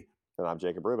Mike Ruby. And I'm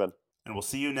Jacob Rubin. And we'll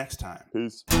see you next time.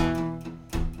 Peace.